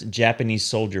last Japanese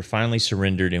soldier finally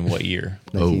surrendered in what year?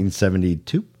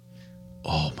 1972.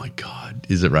 Oh my God.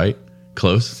 Is it right?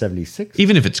 Close? 76.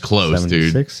 Even if it's close,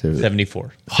 76, dude.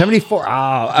 74. 74.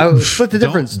 I split the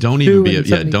difference. Don't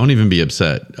even be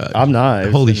upset. I'm not.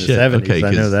 Holy shit. 70s, okay,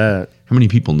 I know that. How many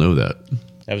people know that?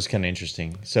 That was kind of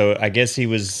interesting. So I guess he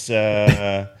was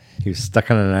he was stuck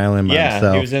on an island by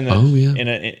himself. He was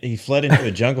he fled into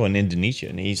a jungle in Indonesia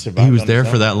and he survived. He was there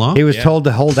for that long? He was told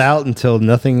to hold out until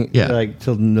nothing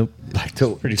till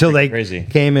crazy.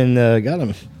 Came and got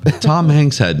him. Tom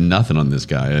Hanks had nothing on this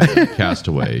guy in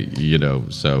Castaway,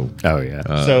 so. Oh,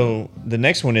 yeah. So the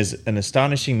next one is an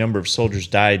astonishing number of soldiers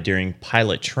died during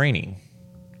pilot training.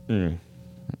 You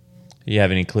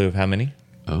have any clue of how many?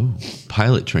 Oh,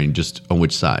 pilot training, just on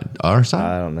which side? Our side?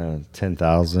 I don't know.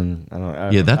 10,000.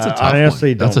 Yeah, that's a tough one. I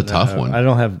honestly don't That's a tough one. I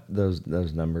don't have those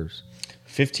numbers.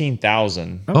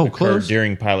 15,000 occurred close.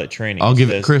 During pilot training. I'll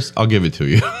give it to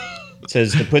you. It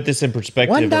says, to put this in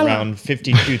perspective, around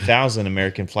 52,000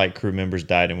 American flight crew members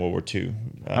died in World War II.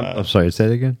 I'm sorry, say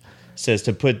it again? Says,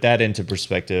 to put that into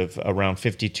perspective, around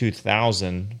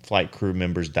 52,000 flight crew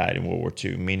members died in World War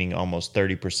II, meaning almost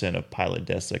 30% of pilot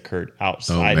deaths occurred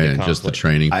outside the conflict. Just the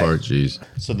training part, jeez.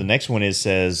 So the next one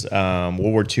says, World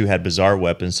War II had bizarre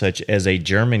weapons, such as a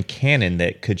German cannon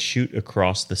that could shoot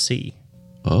across the sea.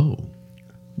 Oh,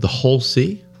 the whole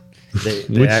sea?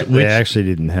 They actually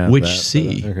didn't have which that,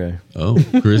 sea? Okay. Oh,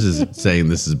 Chris is saying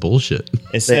this is bullshit.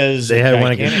 It says they had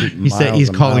one. He's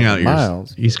calling out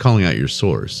your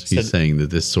source. He's saying that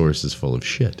this source is full of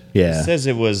shit. Yeah. It says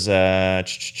it was the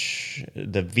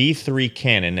V3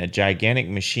 cannon, a gigantic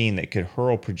machine that could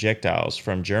hurl projectiles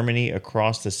from Germany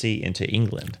across the sea into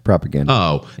England. Propaganda.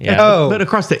 Oh, yeah. But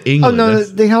across to England. Oh no,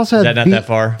 they also had is that not that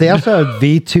far? They also had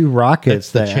V2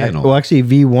 rockets. That's the channel. Well, actually,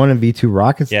 V1 and V2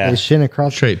 rockets. Yeah. They shin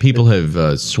across. Trey, people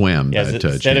have swam that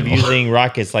instead channel. of using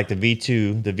rockets like the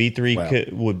V2, the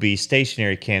V3 would be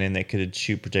stationary cannon that could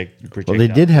shoot projectiles. Well, they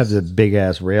did have the big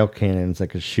ass rail cannons that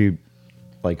could shoot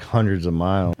like hundreds of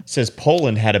miles. It says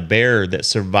Poland had a bear that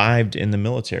survived in the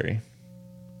military.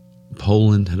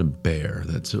 Poland had a bear.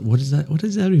 What does that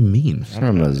even mean?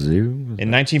 From a zoo.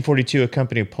 In 1942, a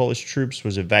company of Polish troops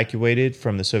was evacuated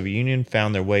from the Soviet Union,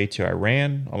 found their way to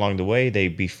Iran. Along the way, they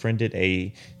befriended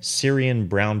a Syrian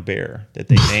brown bear that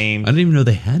they named. I didn't even know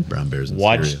they had brown bears in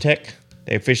Syria. Wojtek.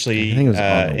 They officially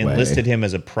enlisted him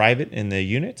as a private in the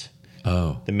unit.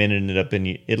 Oh. The men ended up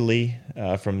in Italy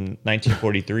from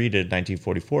 1943 to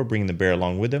 1944, bringing the bear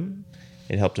along with them.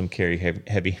 It helped him carry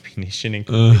heavy ammunition and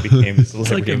quickly became a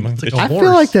celebrity among the I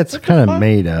feel like that's kind of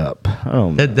made up. I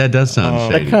don't know. That does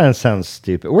sound shady. That kind of sounds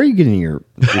stupid. Where are you getting your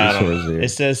resources here? It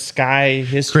says Sky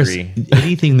History. Chris,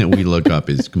 anything that we look up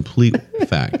is complete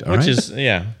fact. All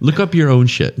right? Look up your own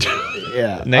shit.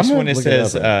 Yeah. Next one, it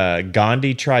says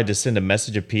Gandhi tried to send a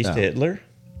message of peace to Hitler.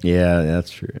 Yeah,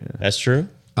 that's true. Yeah. That's true.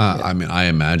 I mean, I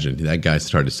imagine that guy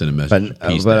started to send a message of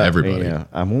peace to everybody. Yeah,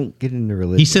 I won't get into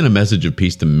religion. He sent a message of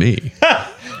peace to me.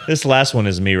 This last one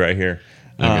is me right here.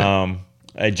 Okay.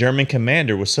 A German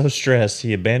commander was so stressed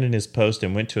he abandoned his post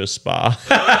and went to a spa.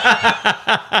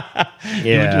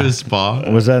 He went to a spa.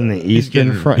 Was that on the Eastern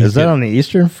getting- Front? he's Is that getting- on the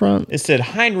Eastern Front? It said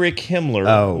Heinrich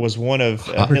Himmler was one of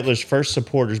Hitler's first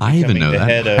supporters, I even becoming know the that.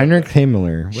 head of Heinrich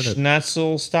Himmler. What a,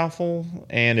 Schnitzelstaffel,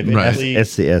 and eventually,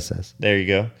 it's the SS. there you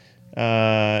go.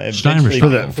 Steiner's Eventually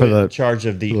for the in charge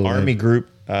of the army group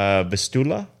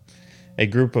Vistula, a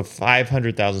group of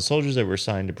 500,000 soldiers that were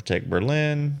assigned to protect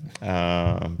Berlin.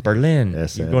 Berlin.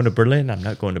 SS. You're going to Berlin? I'm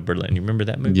not going to Berlin. You remember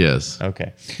that movie? Yes.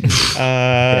 Okay.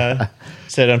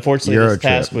 Said, unfortunately, Euro this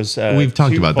task trip. was We've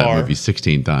talked too about that far, movie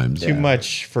 16 times. Too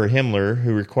much for Himmler,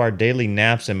 who required daily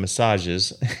naps and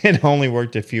massages and only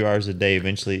worked a few hours a day.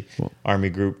 Eventually, Army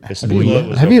Group Vistula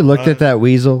was Have you looked overrun. at that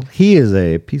weasel? He is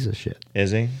a piece of shit.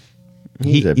 Is he?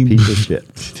 He's a piece of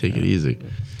shit. Take it easy.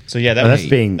 So yeah, that That's was,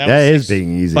 being that that was is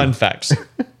being easy. Fun facts.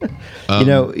 You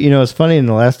know, it's funny in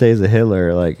the last days of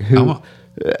Hitler, like Himmler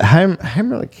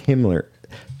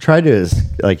tried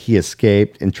to he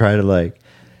escaped and tried to like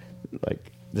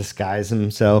disguise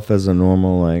himself as a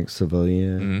normal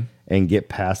civilian and get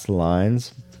past the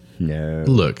lines. No,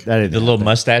 Look, that didn't The little happen.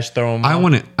 mustache throw him. I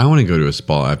want to go to a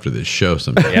spa after this show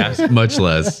sometime. Yeah. much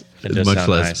less That does sound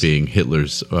nice. being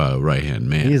Hitler's right hand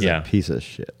man. He's Yeah. a piece of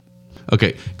shit.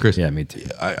 Okay, Chris. Yeah, me too.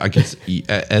 I guess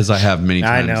as I have many I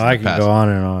times. know in I the can past. go on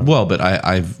and on. Well, but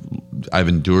I've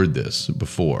endured this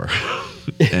before,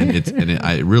 and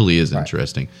it really is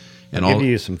interesting. And I'll all give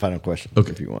you some final questions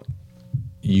if you want.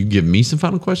 you give me some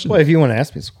final questions. Well, if you want to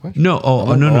ask me some questions. No,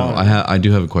 no. go on. I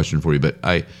do have a question for you, but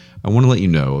I want to let you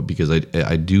know because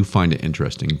I do find it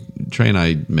interesting. Trey and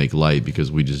I make light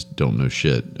because we just don't know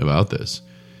shit about this,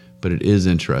 but it is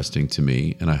interesting to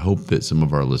me, and I hope that some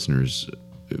of our listeners,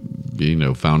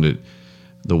 found it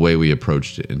the way we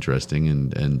approached it interesting,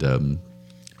 and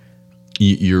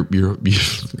you're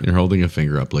holding a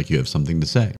finger up like you have something to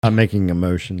say. I'm making a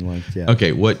motion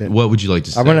Okay, what would you like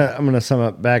to say? I'm gonna sum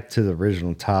up back to the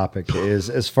original topic is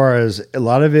as far as a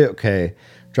lot of it. Okay,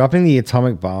 dropping the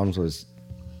atomic bombs was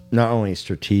not only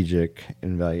strategic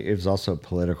in value, it was also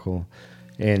political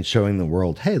and showing the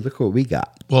world, hey, look what we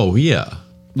got. Oh yeah.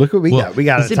 Look what we Well, got. We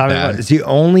got is it atomic bad? bombs. It's the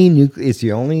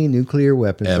only nuclear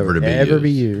weapon Ever to ever be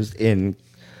be used. used in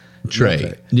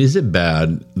Trey, is it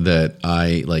bad that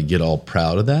I get all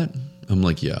proud of that? I'm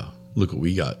like, yeah, look what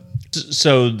we got.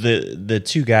 So the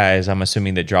two guys, I'm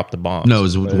assuming, that dropped the bomb. No, it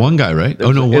was one guy, right?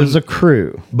 Oh no, It was a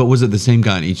crew, but was it the same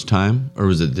guy each time, or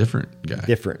was it a different guy?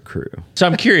 different crew. So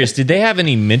I'm curious, did they have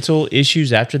any mental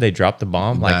issues after they dropped the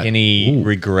bomb? Like That- any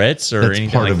regrets or That's anything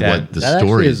part like of that? what the That actually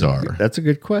stories is are. That's a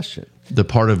good question. The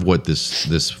part of what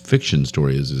this fiction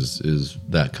story is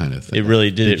that kind of thing. It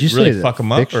really did you it really say that fuck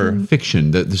them up, or fiction?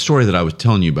 Fiction. The story that I was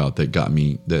telling you about that got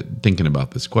me thinking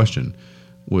about this question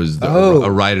was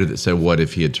a writer that said, "What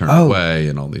if he had turned away?"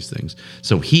 and all these things.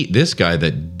 So this guy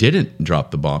that didn't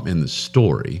drop the bomb in the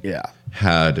story,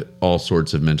 had all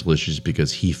sorts of mental issues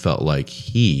because he felt like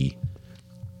he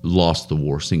lost the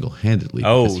war single-handedly.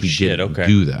 Oh, because he shit, didn't okay.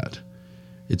 do that.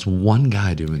 It's one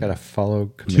guy doing Gotta it. follow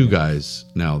Two command. guys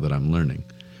now that I'm learning,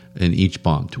 and each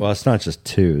bomb. Well, it's not just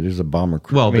two. There's a bomber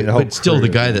crew. Well, I mean, the whole but still, crew the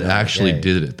guy is that in that actually day.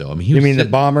 did it, though. I mean, he You was mean the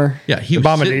sitting- bomber? Yeah, he the was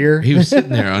bombardier. He was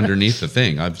sitting there underneath the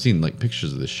thing. I've seen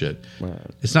pictures of this shit.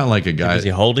 It's not like a guy. is he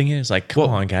holding it? It's like, come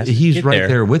on, guys. He's get right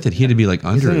there with it. He had to be He's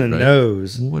under in it, the right?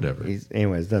 nose. Whatever.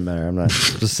 Anyways, doesn't matter. I'm not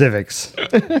specifics.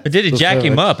 But did it jack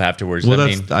him up afterwards? Well, I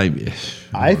that's mean,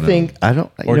 I think I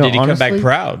don't. or you know, did he come back honestly-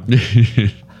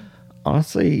 proud?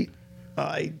 Honestly,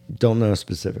 I don't know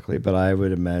specifically, but I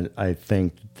would imagine. I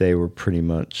think they were pretty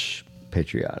much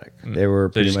patriotic. They were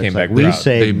They pretty just much came like, back we proud.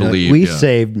 saved. They believed, we yeah.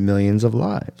 saved millions of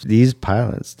lives. These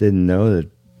pilots didn't know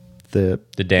the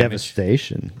damage.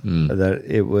 devastation that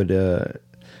it would enact.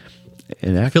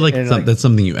 I feel like, And, that's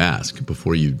something you ask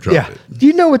before you drop yeah. it. Do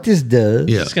you know what this does?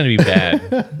 Yeah. It's going to be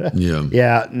bad. Yeah.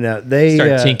 Yeah. No, they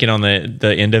Start tinking on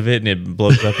the end of it, and it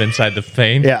blows up inside the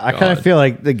fane. Yeah, I kind of feel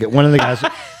like one of the guys.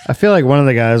 I feel like one of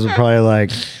the guys would probably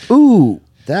like, "Ooh,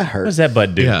 that What hurts. does that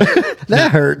bud do? Yeah.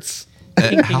 That hurts."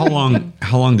 How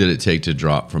long did it take to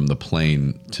drop from the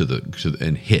plane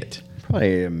and hit?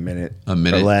 Probably a minute. A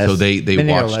minute? Or less. So they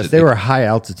Minute or watched less. it. They were high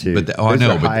altitude. But I Those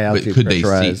know, were high but altitude could they see?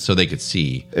 pressurized. So they could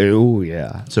see. Oh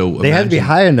yeah. So they had to be imagine-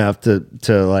 high enough to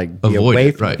like be Avoid away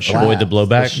it, from right, the sure. Avoid the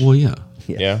blast. blowback. Well, yeah.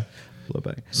 Yeah.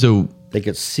 Blowback. So They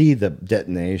could see the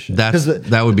detonation.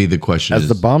 that would be the question. As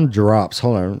the bomb drops,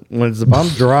 hold on. When the bomb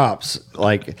drops,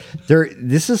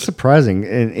 this is surprising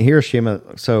in Hiroshima.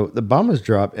 So the bomb was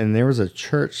dropped, and there was a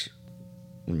church.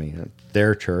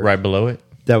 Their church, Right below it.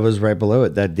 that was right below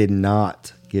it, that did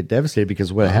not get devastated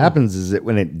because what happens is that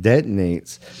when it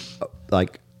detonates,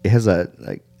 it has a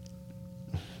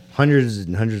hundreds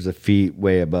and hundreds of feet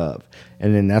way above,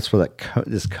 and then that's where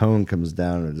this cone comes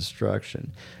down to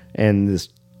destruction, and this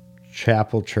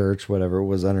chapel church, whatever,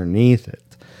 was underneath it,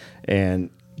 and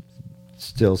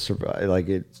still survived. Like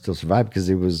it still survived because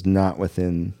it was not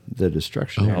within the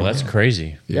destruction. Oh, that's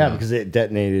crazy. Yeah, because it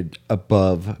detonated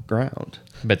above ground.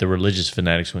 I bet the religious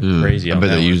fanatics went crazy. I bet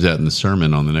they used that in the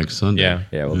sermon on the next Sunday. Yeah.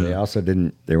 Yeah, well, they also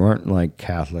didn't. They weren't like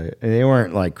Catholic, and they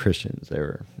weren't like Christians. They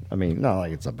were. I mean, not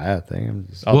like it's a bad thing. I'm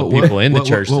just, All the people in the what-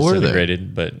 church what were they?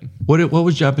 disintegrated, but What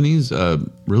was Japanese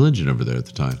religion over there at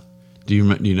the time? Do you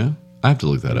know? I have to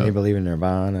look that they up. believe in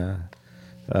Nirvana.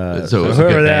 So it's whoever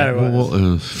okay. that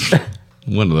was.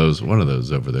 One of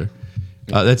those over there.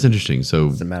 That's interesting. So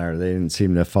Doesn't matter. They didn't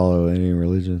seem to follow any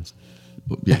religions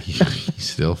yeah, he's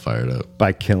still fired up.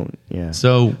 by killing. Yeah.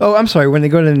 So Oh, I'm sorry. When they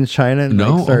go into China and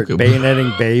No? like, start Okay.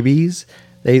 bayoneting babies,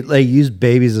 they use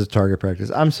babies as target practice.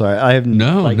 I'm sorry. I have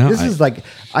No, Like, no, this is like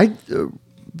I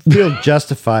feel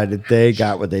justified that they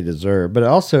got what they deserve, but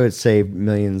also it saved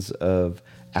millions of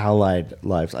Allied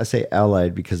lives. I say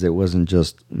Allied because it wasn't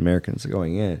just Americans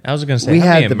going in. I was going to say,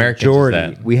 how many Americans is majority.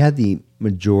 that? We had the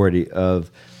majority of,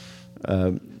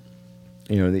 the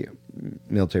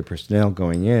military personnel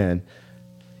going in.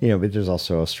 But there's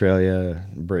also Australia,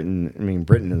 Britain. I mean,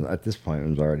 Britain at this point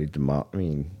was already,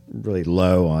 really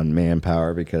low on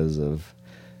manpower because of,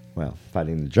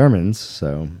 fighting the Germans.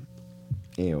 So,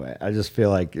 anyway, I just feel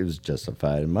like it was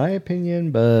justified in my opinion,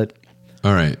 but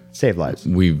all right, saved lives.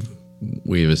 we've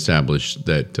established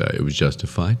that it was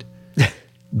justified.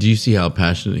 Do you see how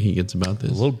passionate he gets about this?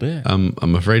 A little bit. I'm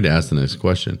afraid to ask the next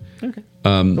question. Okay.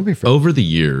 Don't be afraid. Over the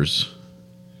years,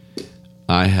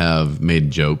 I have made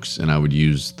jokes and I would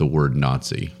use the word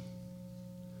Nazi.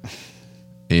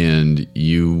 And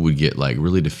you would get like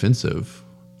really defensive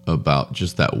about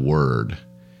just that word.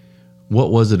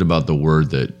 What was it about the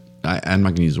word that I'm not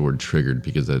going to use the word triggered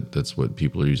because that's what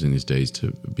people are using these days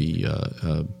to be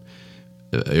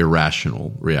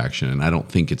irrational reaction. And I don't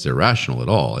think it's irrational at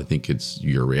all. I think it's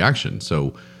your reaction.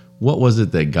 So what was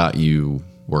it that got you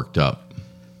worked up?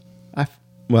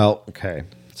 Okay.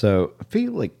 So I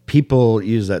feel like people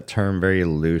use that term very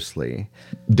loosely.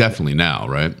 Definitely now,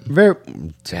 right? Very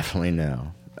definitely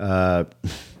now.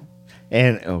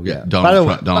 And by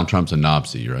the Donald Trump's a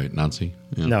Nazi, right? Nazi?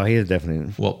 Yeah. No, he is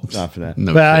definitely not for that.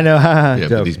 No, but I know. yeah,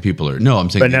 but these people are. No, I'm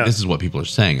saying But no. this is what people are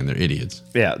saying, and they're idiots.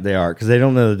 Yeah, they are because they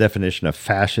don't know the definition of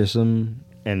fascism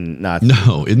and Nazi.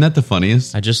 No, isn't that the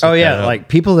funniest? I just Oh looked that yeah, up. like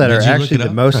people that Did are you look actually it the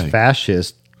up? most Right.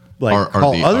 fascist, like Are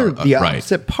call the right.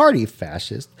 opposite party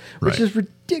fascist, which Right. is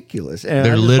ridiculous. And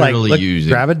They're I just, literally look,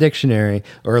 using- grab a dictionary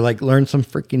or like learn some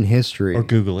freaking history or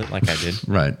Google it like I did.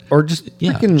 Right. or just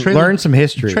Yeah. freaking Trey learn looked- some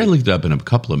history. Trey looked it up in a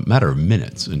matter of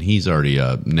minutes, and he's already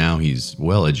now he's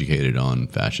well educated on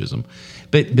fascism.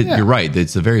 But Yeah. you're right.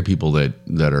 It's the very people that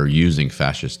are using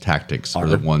fascist tactics are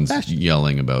the ones fascists.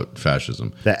 yelling about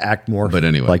fascism. that act more. But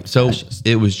anyway, like so fascists.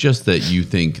 it was just that you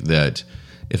think that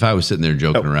if I was sitting there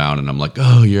joking around and I'm like,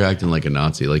 "Oh, you're acting like a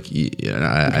Nazi," like,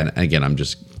 and again, I'm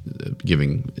just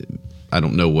giving. I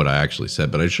don't know what I actually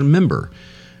said, but I just remember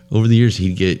over the years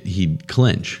he'd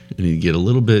clinch and he'd get a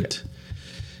little bit.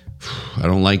 I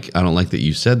don't like that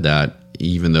you said that,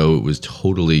 even though it was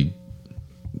totally,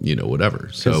 whatever.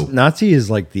 So Nazi is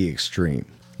like the extreme.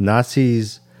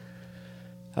 Nazis.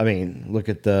 I mean, look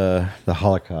at the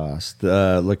Holocaust.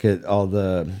 Look at all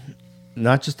the,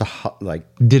 not just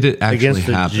did it actually against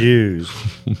the happen? Jews.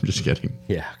 I'm just kidding.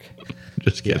 Yeah. Okay.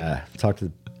 Just kidding. Yeah. Talk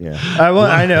to. Yeah.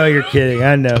 I know you're kidding.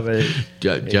 I know, but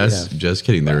Just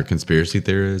kidding. There are conspiracy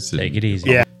theorists. Take it easy.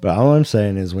 yeah. But all I'm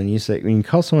saying is when you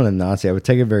call someone a Nazi, I would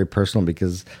take it very personal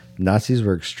because Nazis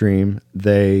were extreme.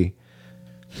 They.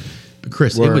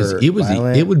 Chris, were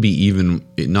violent. it would be even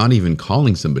not even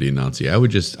calling somebody a Nazi. I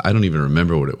don't even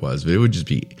remember what it was, but it would just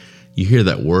be, you hear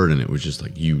that word and it was just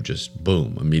like you just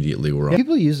boom immediately were on.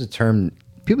 People use the term.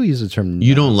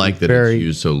 You don't like that very, it's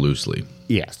used so loosely.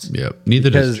 Yes. Yeah. Neither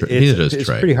does It's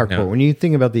Trey. pretty hardcore. No. When you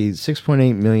think about the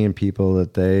 6.8 million people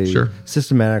that they Sure.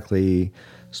 systematically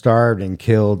starved and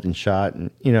killed and shot, and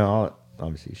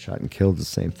obviously shot and killed is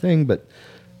the same thing, but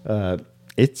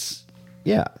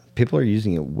people are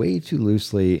using it way too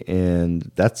loosely, and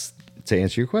that's to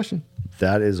answer your question.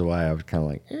 That is why I was kind of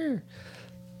like,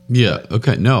 Yeah.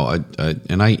 Okay. No.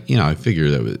 I figure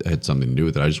that had something to do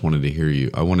with it. I just wanted to hear you.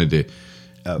 I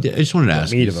just wanted to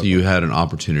ask you, so you had an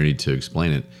opportunity to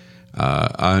explain it.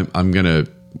 I'm gonna,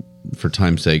 for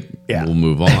time's sake, we'll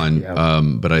move on. Yeah.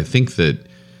 But I think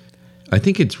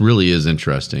it really is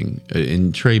interesting,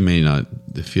 and Trey may not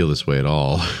feel this way at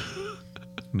all.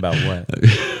 About what?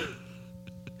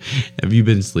 Have you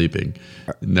been sleeping?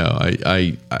 No,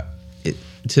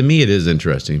 to me, it is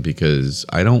interesting because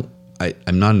I'm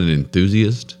not an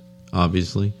enthusiast,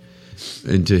 obviously,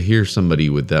 and to hear somebody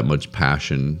with that much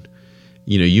passion,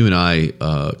 you and I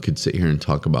could sit here and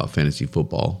talk about fantasy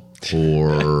football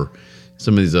or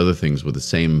some of these other things with the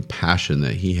same passion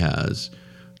that he has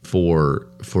for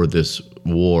this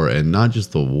war, and not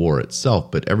just the war itself,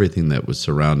 but everything that was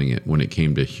surrounding it when it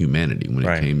came to humanity, when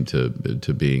it came to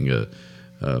being a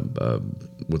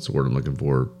what's the word I'm looking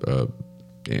for?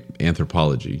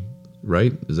 Anthropology,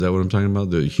 right? Is that what I'm talking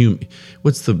about?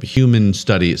 What's the human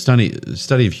study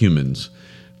of humans?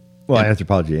 Well,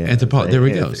 anthropology. Yeah. Anthropology. There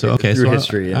we go. So through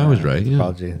history. I was right.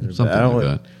 Anthropology. Yeah, something like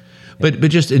that. But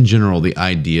just in general, the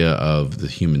idea of the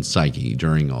human psyche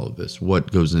during all of this,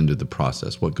 what goes into the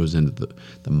process, what goes into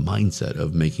the mindset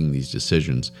of making these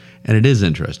decisions. And it is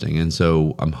interesting. And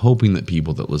so I'm hoping that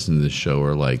people that listen to this show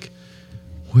are like,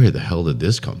 where the hell did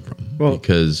this come from? Well,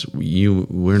 because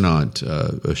we're not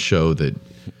a show that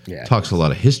talks a lot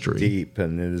of history. Deep.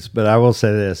 And it is, but I will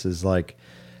say this is like,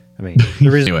 I mean, the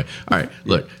reason. Anyway, all right,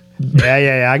 look.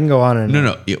 Yeah. I can go on and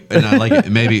No. And I like it.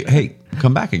 Maybe, hey,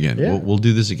 come back again. Yeah. We'll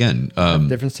do this again.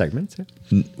 Different segments.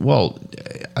 Yeah. Well,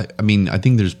 I mean, I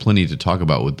think there's plenty to talk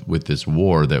about with this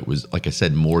war that was, like I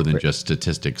said, more than just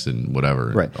statistics and whatever.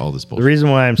 Right. All this bullshit. The reason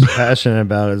why I'm so passionate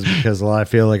about it is because I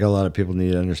feel like a lot of people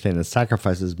need to understand the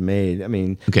sacrifices made. I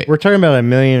mean, we're talking about 1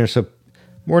 million or so,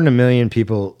 more than 1 million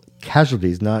people,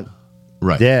 casualties, not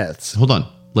deaths. Hold on.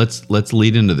 Let's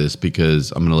lead into this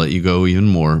because I'm going to let you go even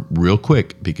more real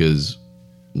quick because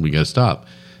we got to stop.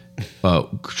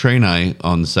 Trey and I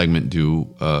on the segment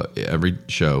do every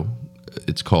show.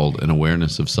 It's called An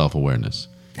Awareness of Self-Awareness.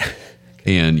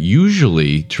 And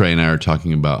usually Trey and I are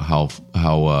talking about how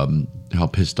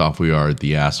pissed off we are at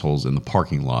the assholes in the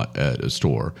parking lot at a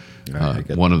store.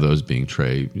 One of those being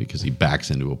Trey because he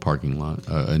backs into a parking lot,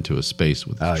 into a space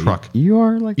with a truck. You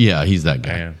are like yeah, he's that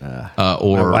guy.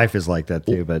 Or my wife is like that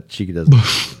too, but she doesn't.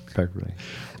 Perfectly.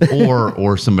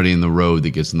 or somebody in the road that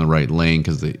gets in the right lane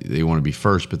because they want to be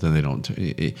first, but then they don't.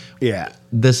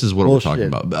 This is what we're talking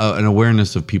about: an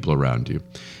awareness of people around you.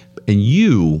 And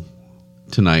you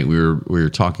tonight we were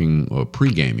talking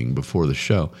pre-gaming before the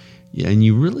show. Yeah, and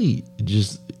you really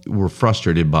just were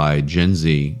frustrated by Gen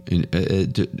Z,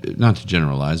 not to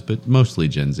generalize, but mostly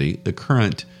Gen Z, the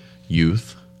current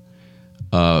youth,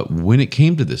 when it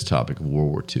came to this topic of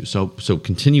World War II. So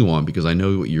continue on, because I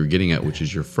know what you're getting at, which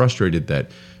is you're frustrated that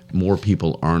more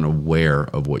people aren't aware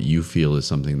of what you feel is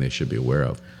something they should be aware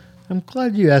of. I'm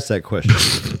glad you asked that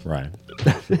question, Ryan.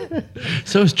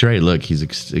 So is Trey. Look,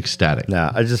 he's ecstatic.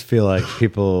 No, I just feel like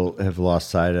people have lost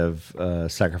sight of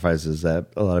sacrifices that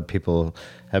a lot of people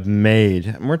have made.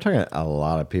 And we're talking a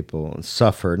lot of people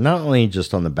suffered, not only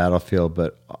just on the battlefield,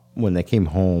 but when they came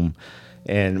home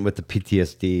and with the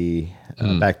PTSD.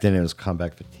 Back then it was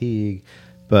combat fatigue.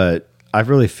 But I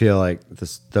really feel like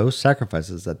those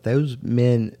sacrifices that those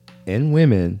men and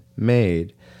women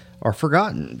made are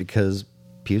forgotten because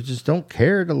people just don't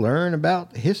care to learn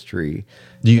about history.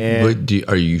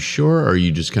 Are you sure, or are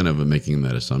you just kind of making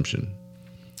that assumption?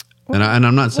 Well, and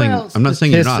I'm not saying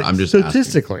you're not. I'm just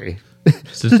statistically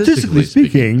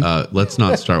speaking. Let's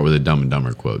not start with the Dumb and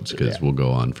Dumber quotes because we'll go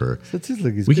on for.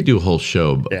 We could do a whole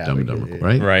show about Dumb and Dumber,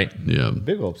 right? Right. Yeah.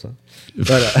 Big old son.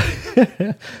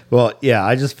 But well, yeah,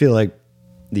 I just feel like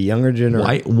the younger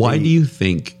generation. Why do you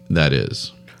think that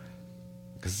is?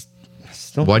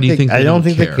 Why do you think? I don't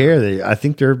think they care. I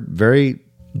think they're very.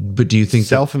 But do you think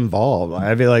self-involved?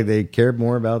 I feel like they care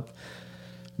more about.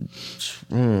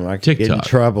 I could get in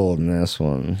trouble in this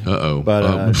one. But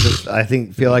I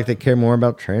feel like they care more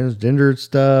about transgender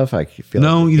stuff. I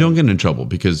feel you don't get in trouble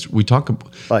because we talk about.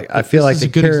 I feel like they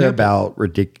care about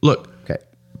ridiculous. Look, okay,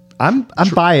 I'm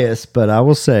biased, but I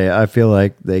will say I feel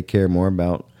like they care more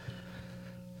about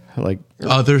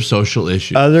other social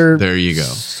issues. There you go.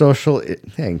 Social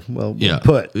thing.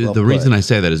 The reason I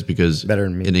say that is because better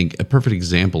than me. A perfect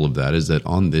example of that is that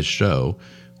on this show,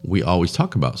 we always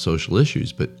talk about social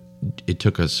issues, but it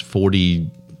took us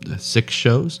 46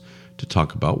 shows to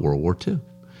talk about World War II.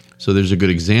 So there's a good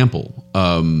example,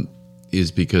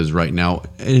 is because right now,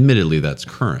 and admittedly that's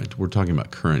current. We're talking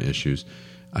about current issues.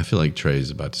 I feel like Trey's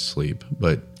about to sleep,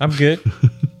 but I'm good.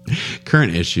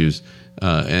 Current issues.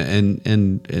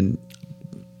 And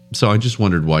so I just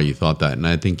wondered why you thought that. And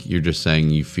I think you're just saying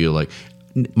you feel like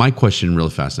my question really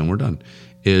fast and we're done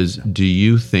is, do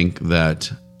you think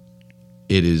that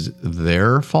it is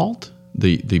their fault,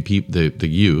 the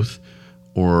youth,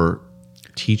 or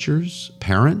teachers,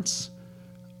 parents,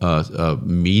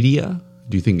 media?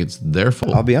 Do you think it's their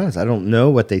fault? I'll be honest. I don't know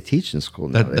what they teach in school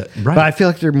now. Right. But I feel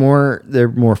like they're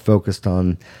more focused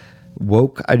on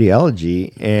woke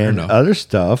ideology and enough. other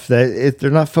stuff that if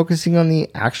they're not focusing on the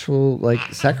actual like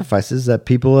sacrifices that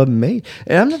people have made.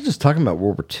 And I'm not just talking about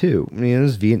World War II.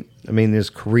 I mean, there's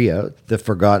Korea, the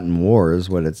Forgotten War is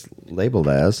what it's labeled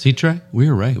as. See, Trey, we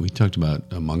were right. We talked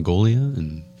about Mongolia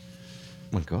and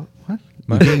Oh my God, what?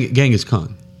 Genghis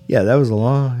Khan. Yeah, that was a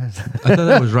long. I thought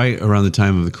that was right around the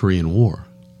time of the Korean War.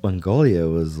 Mongolia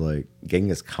was like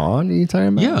Genghis Khan. Are you talking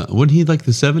about? Yeah, wasn't he like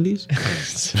the 70s?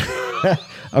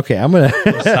 Okay, I'm gonna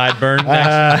Sideburn.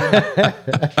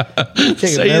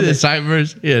 Say the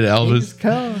sideburns. Yeah, Genghis Elvis.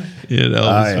 Khan. Yeah,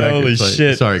 Elvis. yeah. Holy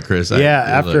shit. Sorry, Chris.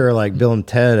 After like Bill and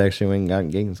Ted actually went and got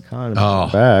Genghis Khan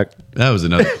back. That was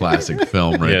another classic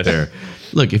film right Yes. there.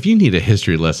 Look, if you need a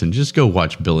history lesson, just go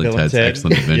watch Bill and Bill and Ted's Ted.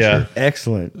 Excellent Adventure. Yeah.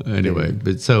 Excellent. Anyway,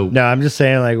 but so No, I'm just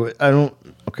saying, like, I don't.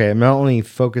 Okay, I'm not only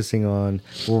focusing on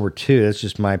World War II. That's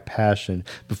just my passion.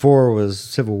 Before it was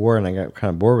Civil War, and I got kind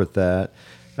of bored with that.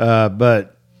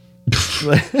 But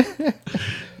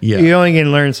yeah, you only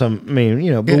can learn some. I mean,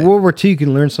 but Yeah. World War II, you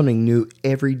can learn something new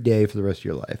every day for the rest of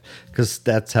your life because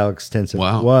that's how extensive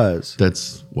it was.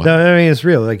 That's wow. No, I mean it's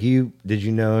real. Like did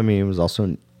you know? I mean, it was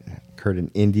also occurred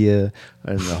in India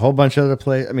and a whole bunch of other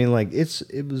places. I mean, like it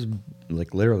was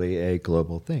like literally a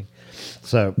global thing.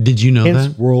 So Did you know hence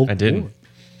that? World I didn't. War.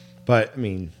 But I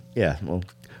mean, yeah. Well,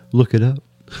 look it up.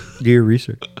 Do your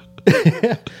research.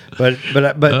 but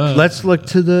let's look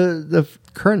to the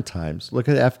current times. Look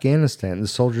at Afghanistan, the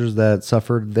soldiers that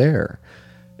suffered there,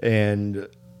 and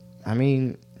I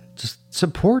mean, just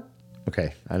support.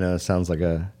 Okay, I know it sounds like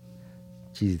a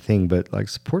cheesy thing, but like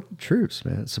support the troops,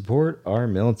 man. Support our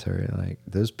military. Like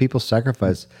those people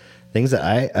sacrifice things that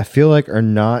I feel like are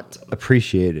not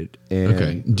appreciated. And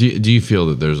Okay. Do you feel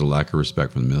that there's a lack of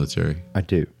respect from the military? I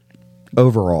do.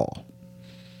 Overall.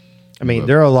 I mean,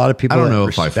 there are a lot of people I don't that know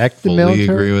if I respect the fully military.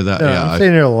 agree with that. No, Yeah, I'm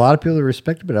saying there are a lot of people that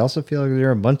respect it, but I also feel like there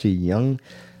are a bunch of young,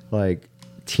 like,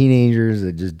 teenagers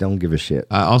that just don't give a shit.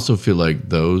 I also feel like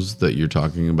those that you're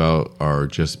talking about are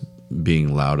just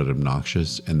being loud and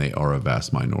obnoxious, and they are a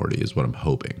vast minority, is what I'm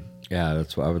hoping. Yeah,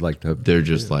 that's what I would like to hope. They're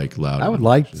just like loud. I and would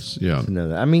like obnoxious. Yeah. to know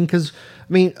that. I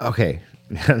mean, okay,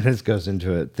 this goes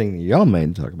into a thing that y'all may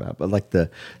talk about, but like the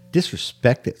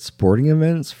disrespect at sporting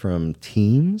events from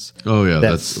teams. Oh yeah,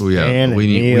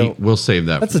 we'll save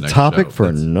that. That's for a the next topic show. for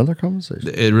another conversation.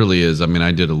 It really is. I mean,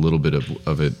 I did a little bit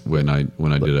of it when I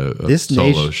did a This solo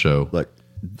nation- show. Look,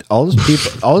 all those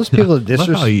people that Love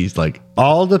how he's like,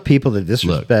 all the people that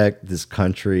disrespect this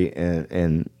country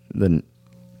and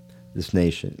this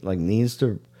nation, like, needs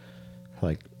to,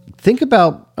 like, think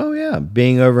about,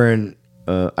 being over in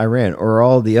Iran or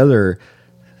all the other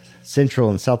Central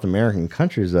and South American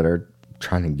countries that are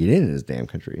trying to get into this damn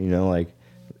country, like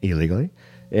illegally.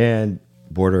 And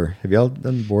border. Have y'all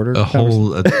done border? a whole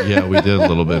we did a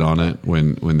little bit on it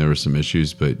when there were some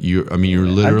issues, but you're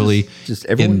literally just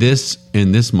everyone,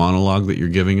 in this monologue that you're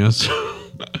giving us.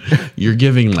 You're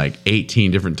giving like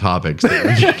 18 different topics that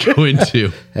we can go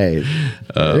into. Hey,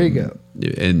 there you go.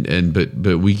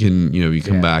 But we can, you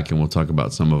come back and we'll talk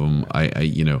about some of them.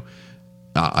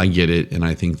 I get it, and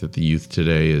I think that the youth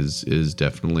today is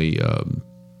definitely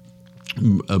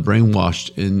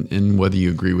brainwashed in whether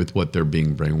you agree with what they're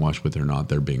being brainwashed with or not.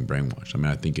 They're being brainwashed. I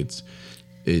mean, I think it's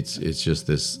just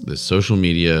this social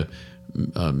media.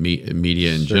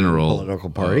 Media in general, political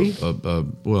party.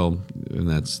 Well, and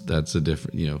that's a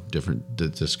different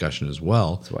discussion as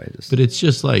well. That's why but it's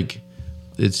just like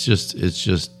it's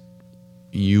just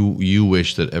you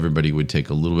wish that everybody would take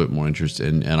a little bit more interest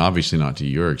and obviously not to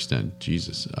your extent.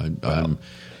 Jesus,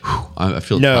 I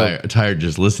feel tired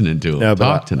just listening to him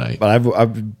talk tonight. But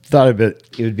I've thought it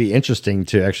would be interesting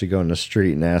to actually go in the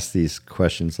street and ask these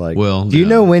questions like, do you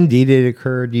know when D-Day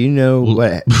occurred? Do you know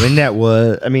when that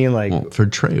was? I mean, like, for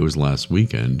Trey, it was last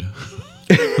weekend.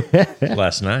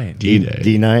 Last night. D-Day.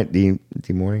 D night, D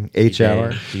morning, H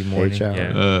hour, D morning. H hour.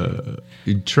 Yeah.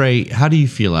 Trey, how do you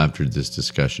feel after this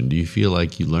discussion? Do you feel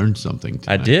like you learned something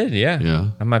tonight? I did, yeah.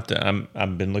 Yeah.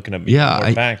 I've been looking up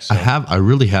more back. So. I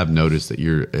really have noticed that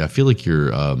I feel like you're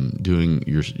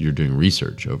doing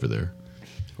research over there.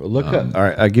 Well, look up. All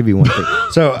right, I'll give you one thing.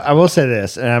 So I will say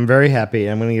this, and I'm very happy.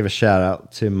 I'm going to give a shout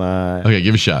out to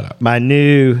give a shout out. My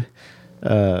new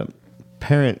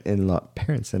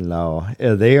parents-in-law.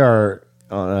 They are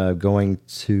going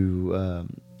to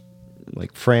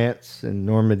like France and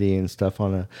Normandy and stuff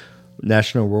on a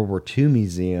National World War II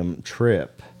Museum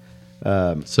trip.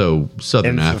 So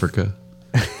Southern Africa,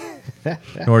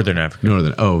 Northern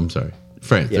Africa. Oh, I'm sorry,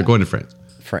 France. Yeah. They're going to France.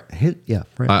 France.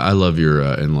 I love your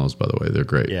in-laws, by the way. They're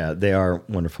great. Yeah, they are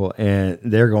wonderful, and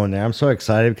they're going there. I'm so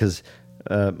excited because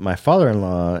my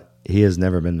father-in-law, he has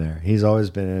never been there. He's always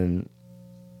been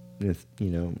in,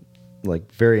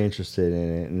 like very interested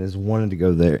in it and has wanted to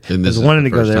go there. And this has is wanted the to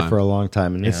go first there time? for a long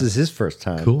time, and this is his first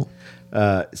time. Cool.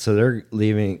 So they're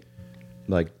leaving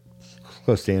like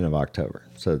close to the end of October,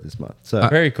 so this month. So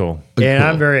Very cool. and Cool.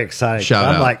 I'm very excited. Shout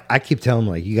I'm out. like, I keep telling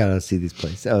them like, you gotta see these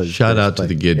places. Oh, this Shout place, out to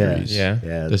the place. Gidries. Yeah.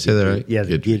 Yeah, Did I say that right? Yeah,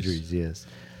 the Gidries. Gidries. Yes.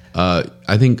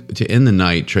 I think to end the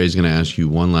night, Trey's going to ask you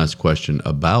one last question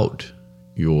about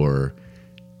your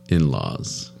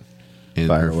in-laws and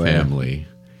Fire her away. family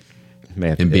May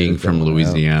have to and being edit that from one out.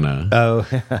 Louisiana. Oh,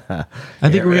 I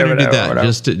think we're going to do whatever.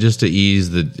 that just to ease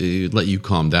let you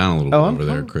calm down a little bit I'm over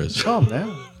there, calm. Chris. Calm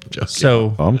down. Joking.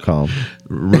 So I'm calm.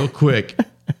 Real quick,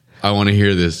 I want to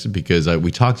hear this because we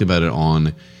talked about it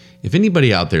on. If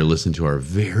anybody out there listened to our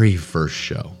very first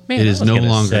show, man, it I is was no gonna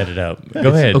longer. set it up. Go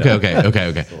ahead.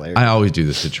 Okay. hilarious. I always do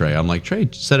this to Trey. I'm like, Trey,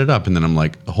 set it up. And then I'm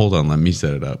like, hold on, let me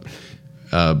set it up.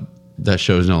 That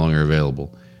show is no longer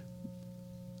available.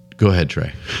 Go ahead,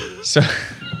 Trey.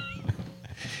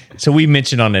 So we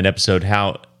mentioned on an episode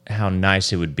how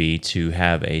nice it would be to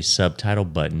have a subtitle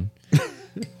button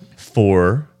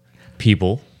for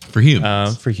people. For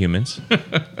humans. For humans,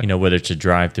 whether it's a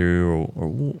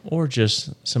drive-through or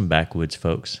just some backwoods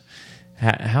folks.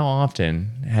 How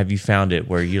often have you found it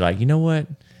where you're like, you know what?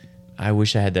 I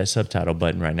wish I had that subtitle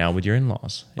button right now with your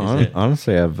in-laws.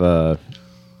 Honestly,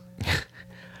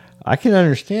 I can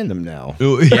understand them now.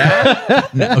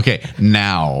 Okay,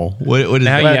 now. What is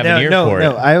Now that? you have an ear for it.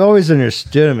 No, I've always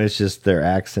understood them. It's just their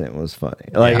accent was funny.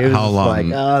 Like Yeah, it was how just long? like,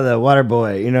 oh, the water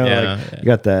boy. Yeah. Like you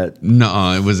got that.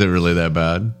 No, was it really that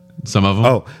bad? Some of them?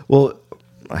 Oh well,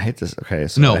 I hate this. Okay,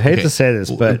 so no. I hate okay. to say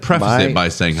this, but preface it by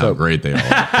saying how great they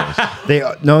are. they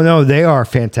are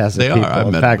fantastic. They are. people. I've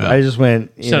In met fact, them. I just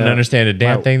went. You don't understand a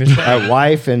damn thing they're saying. My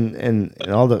wife and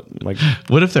all the like.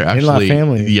 What if they're In-law actually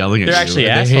family. yelling at you? They're actually They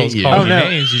hate assholes you. calling Oh, you no.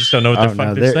 names. You just don't know what the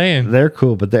fuck they're saying. They're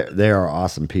cool, but they are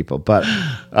awesome people. But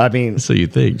I mean, So you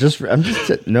think? I'm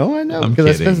just no, I know I'm because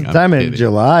I spent kidding, some time I'm in kidding.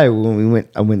 July when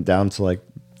I went down to like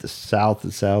the south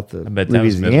of bet that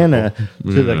was Louisiana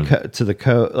to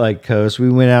the coast.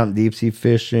 We went out deep sea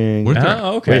fishing. Weren't there-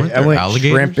 Oh, okay. weren't I there went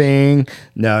alligators? shrimping.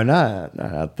 No, not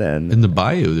out then. In the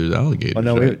bayou, there's alligators. Oh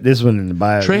no, right? this one in the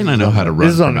bayou. Trey and This I is know on how to the- run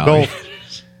This is on from the Gulf.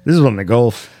 This is on the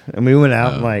Gulf, and we went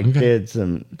out and okay. did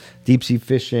some deep sea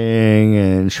fishing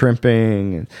and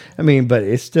shrimping, and I mean, but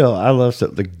it's still I love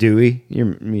stuff like Dewey. I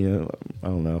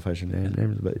don't know if I should name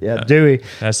names, but yeah, Dewey.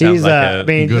 That sounds like a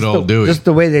good just old Dewey. Just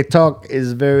the way they talk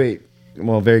is very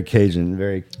Cajun,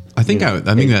 very. I think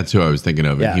that's who I was thinking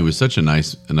of. And Yeah. he was such a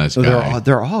nice So guy.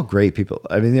 they're all great people.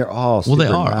 I mean, they're all Well, they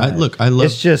super are. nice. I love.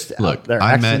 It's just look. their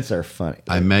I accents met, are funny.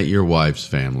 I met your wife's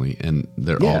family, and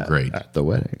they're all great. At the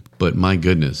wedding. But my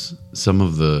goodness, some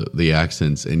of the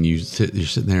accents, and you're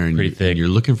sitting there and, Pretty thick. you're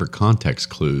looking for context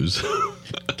clues.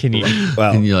 Can you?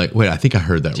 Well, And you're like, wait, I think I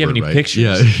heard that Do you have word any right.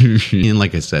 pictures? Yeah. And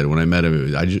like I said, when I met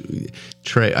him,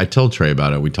 I told Trey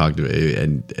about it. We talked about it,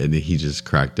 and he just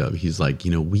cracked up. He's like,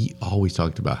 we always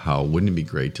talked about how wouldn't it be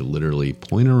great to literally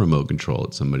point a remote control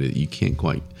at somebody that you can't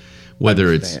quite,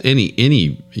 whether it's any,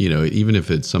 even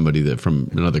if it's somebody that from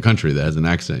another country that has an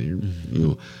accent,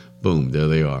 boom, there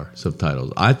they are,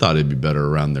 subtitles. I thought it'd be better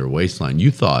around their waistline.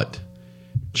 You thought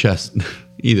chest,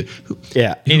 either.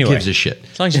 yeah. Who Anyway. gives a shit?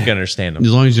 As long as you can understand them.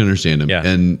 As long as you understand him, Yeah.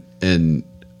 and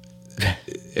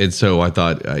so I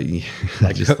thought, I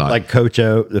just thought, Like Coach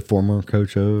O, the former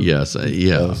Coach O. yes,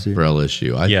 LSU. for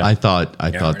LSU. Yeah. I thought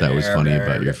that was funny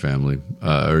about your family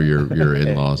or your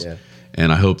in laws,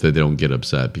 and I hope that they don't get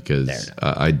upset because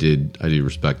I did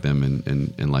respect them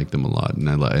and like them a lot,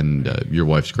 and your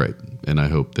wife's great, and I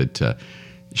hope that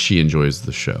she enjoys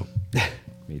the show.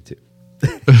 Me too.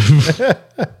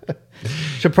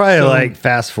 She'll probably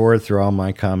fast forward through all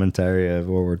my commentary of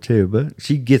World War II, but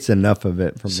she gets enough of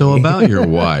it from So me. about your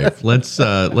wife, let's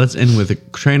end with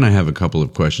it. Trey and I have a couple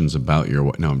of questions about your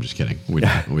wife. No, I'm just kidding. We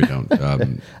don't.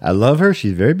 I love her.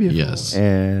 She's very beautiful. Yes.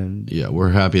 And Yeah,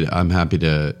 I'm happy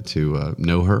to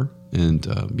know her,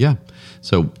 and yeah.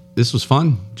 So this was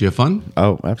fun. Did you have fun?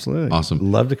 oh, absolutely.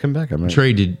 Awesome. Love to come back. I'm Trey,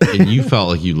 and you felt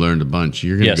like you learned a bunch.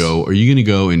 You're gonna Yes. go. Are you gonna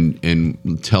go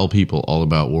and tell people all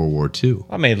about World War II?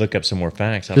 I may look up some more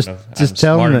facts. I just don't know. if just I'm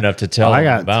tell smart them enough to tell I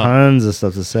them got about. tons of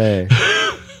stuff to say.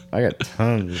 I got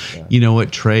tons of stuff. You know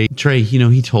what, Trey?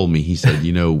 He told me. He said,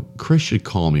 Chris should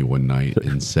call me one night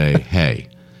and say, "Hey,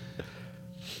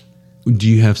 do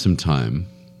you have some time?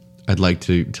 I'd like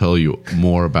to tell you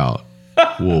more about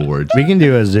World War II." We can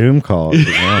do a Zoom call. If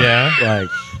you want. Yeah.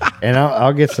 Like And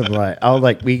I'll get some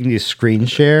we can do screen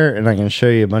share, and I can show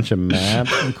you a bunch of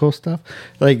maps and cool stuff.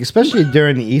 Like especially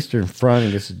during the Eastern Front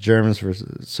against the Germans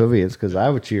versus Soviets, because I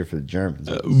would cheer for the Germans.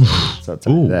 So I'll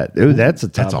tell you that. Ooh, that's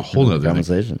a whole other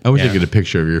conversation. I wish I could get a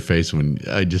picture of your face when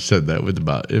I just said that with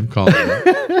about him calling.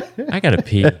 I gotta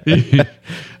pee. All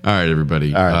right,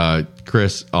 everybody. All right.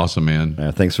 Chris, awesome,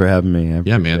 man. Thanks for having me.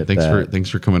 Yeah, man. Thanks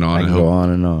for coming on. I can go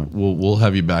on and on. We'll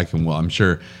have you back, and I'm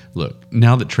sure. Look,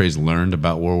 now that Trey's learned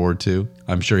about World War II,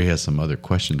 I'm sure he has some other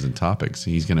questions and topics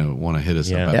he's going to want to hit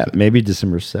us about. Yeah, maybe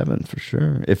December 7th for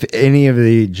sure. If any of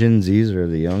the Gen Zs or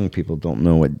the young people don't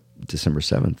know what December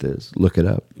 7th is, look it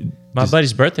up. My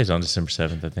buddy's birthday's on December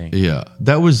 7th, I think. Yeah,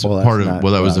 that was part of.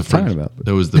 Well, that was the French.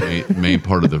 That was the main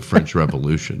part of the French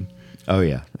Revolution. Oh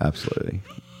yeah, absolutely.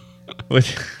 What?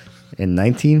 In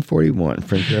 1941,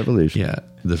 French Revolution. Yeah,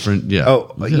 the French. Yeah.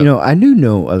 Oh, I do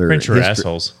know other French are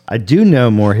assholes. I do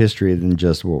know more history than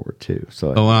just World War II.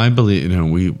 So. I believe.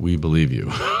 We believe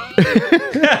you.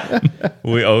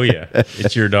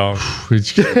 It's your dog.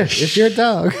 It's your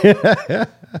dog.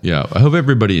 Yeah, I hope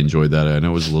everybody enjoyed that. I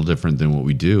know it was a little different than what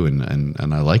we do, and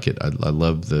I like it. I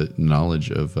love the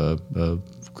knowledge of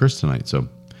Chris tonight. So,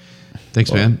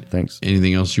 thanks, man. Thanks.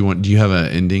 Anything else you want? Do you have an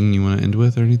ending you want to end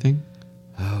with or anything?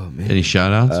 Oh man. Any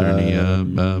shout outs or any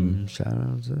shout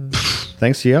outs?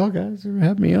 Thanks to y'all guys for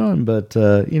having me on. But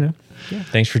yeah.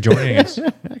 Thanks for joining us. Do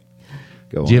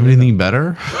you have anything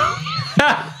better?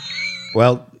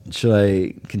 Well, should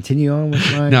I continue on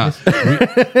with my? No.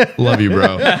 Love you,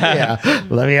 bro. Yeah.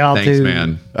 Love you all. Thanks, too.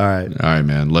 man. All right,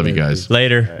 man. Love you guys.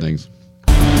 Later. Right. Thanks.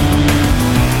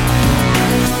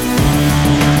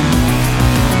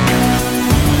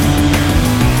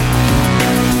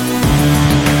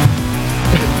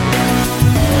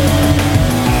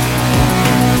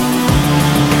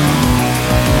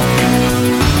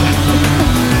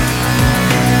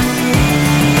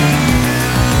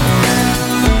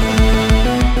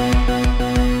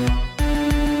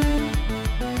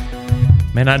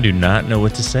 Man, I do not know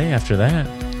what to say after that.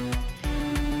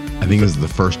 I think it was the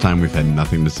first time we've had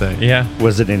nothing to say. Yeah,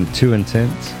 was it in Too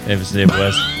Intense? it was.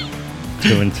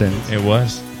 Too Intense. It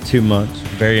was 2 months.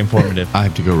 very informative. I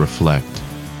have to go reflect.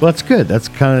 Well, that's good. That's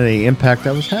kind of the impact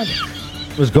I was having.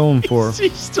 Was going for.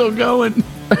 He's still going.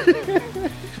 That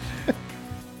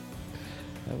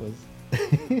was.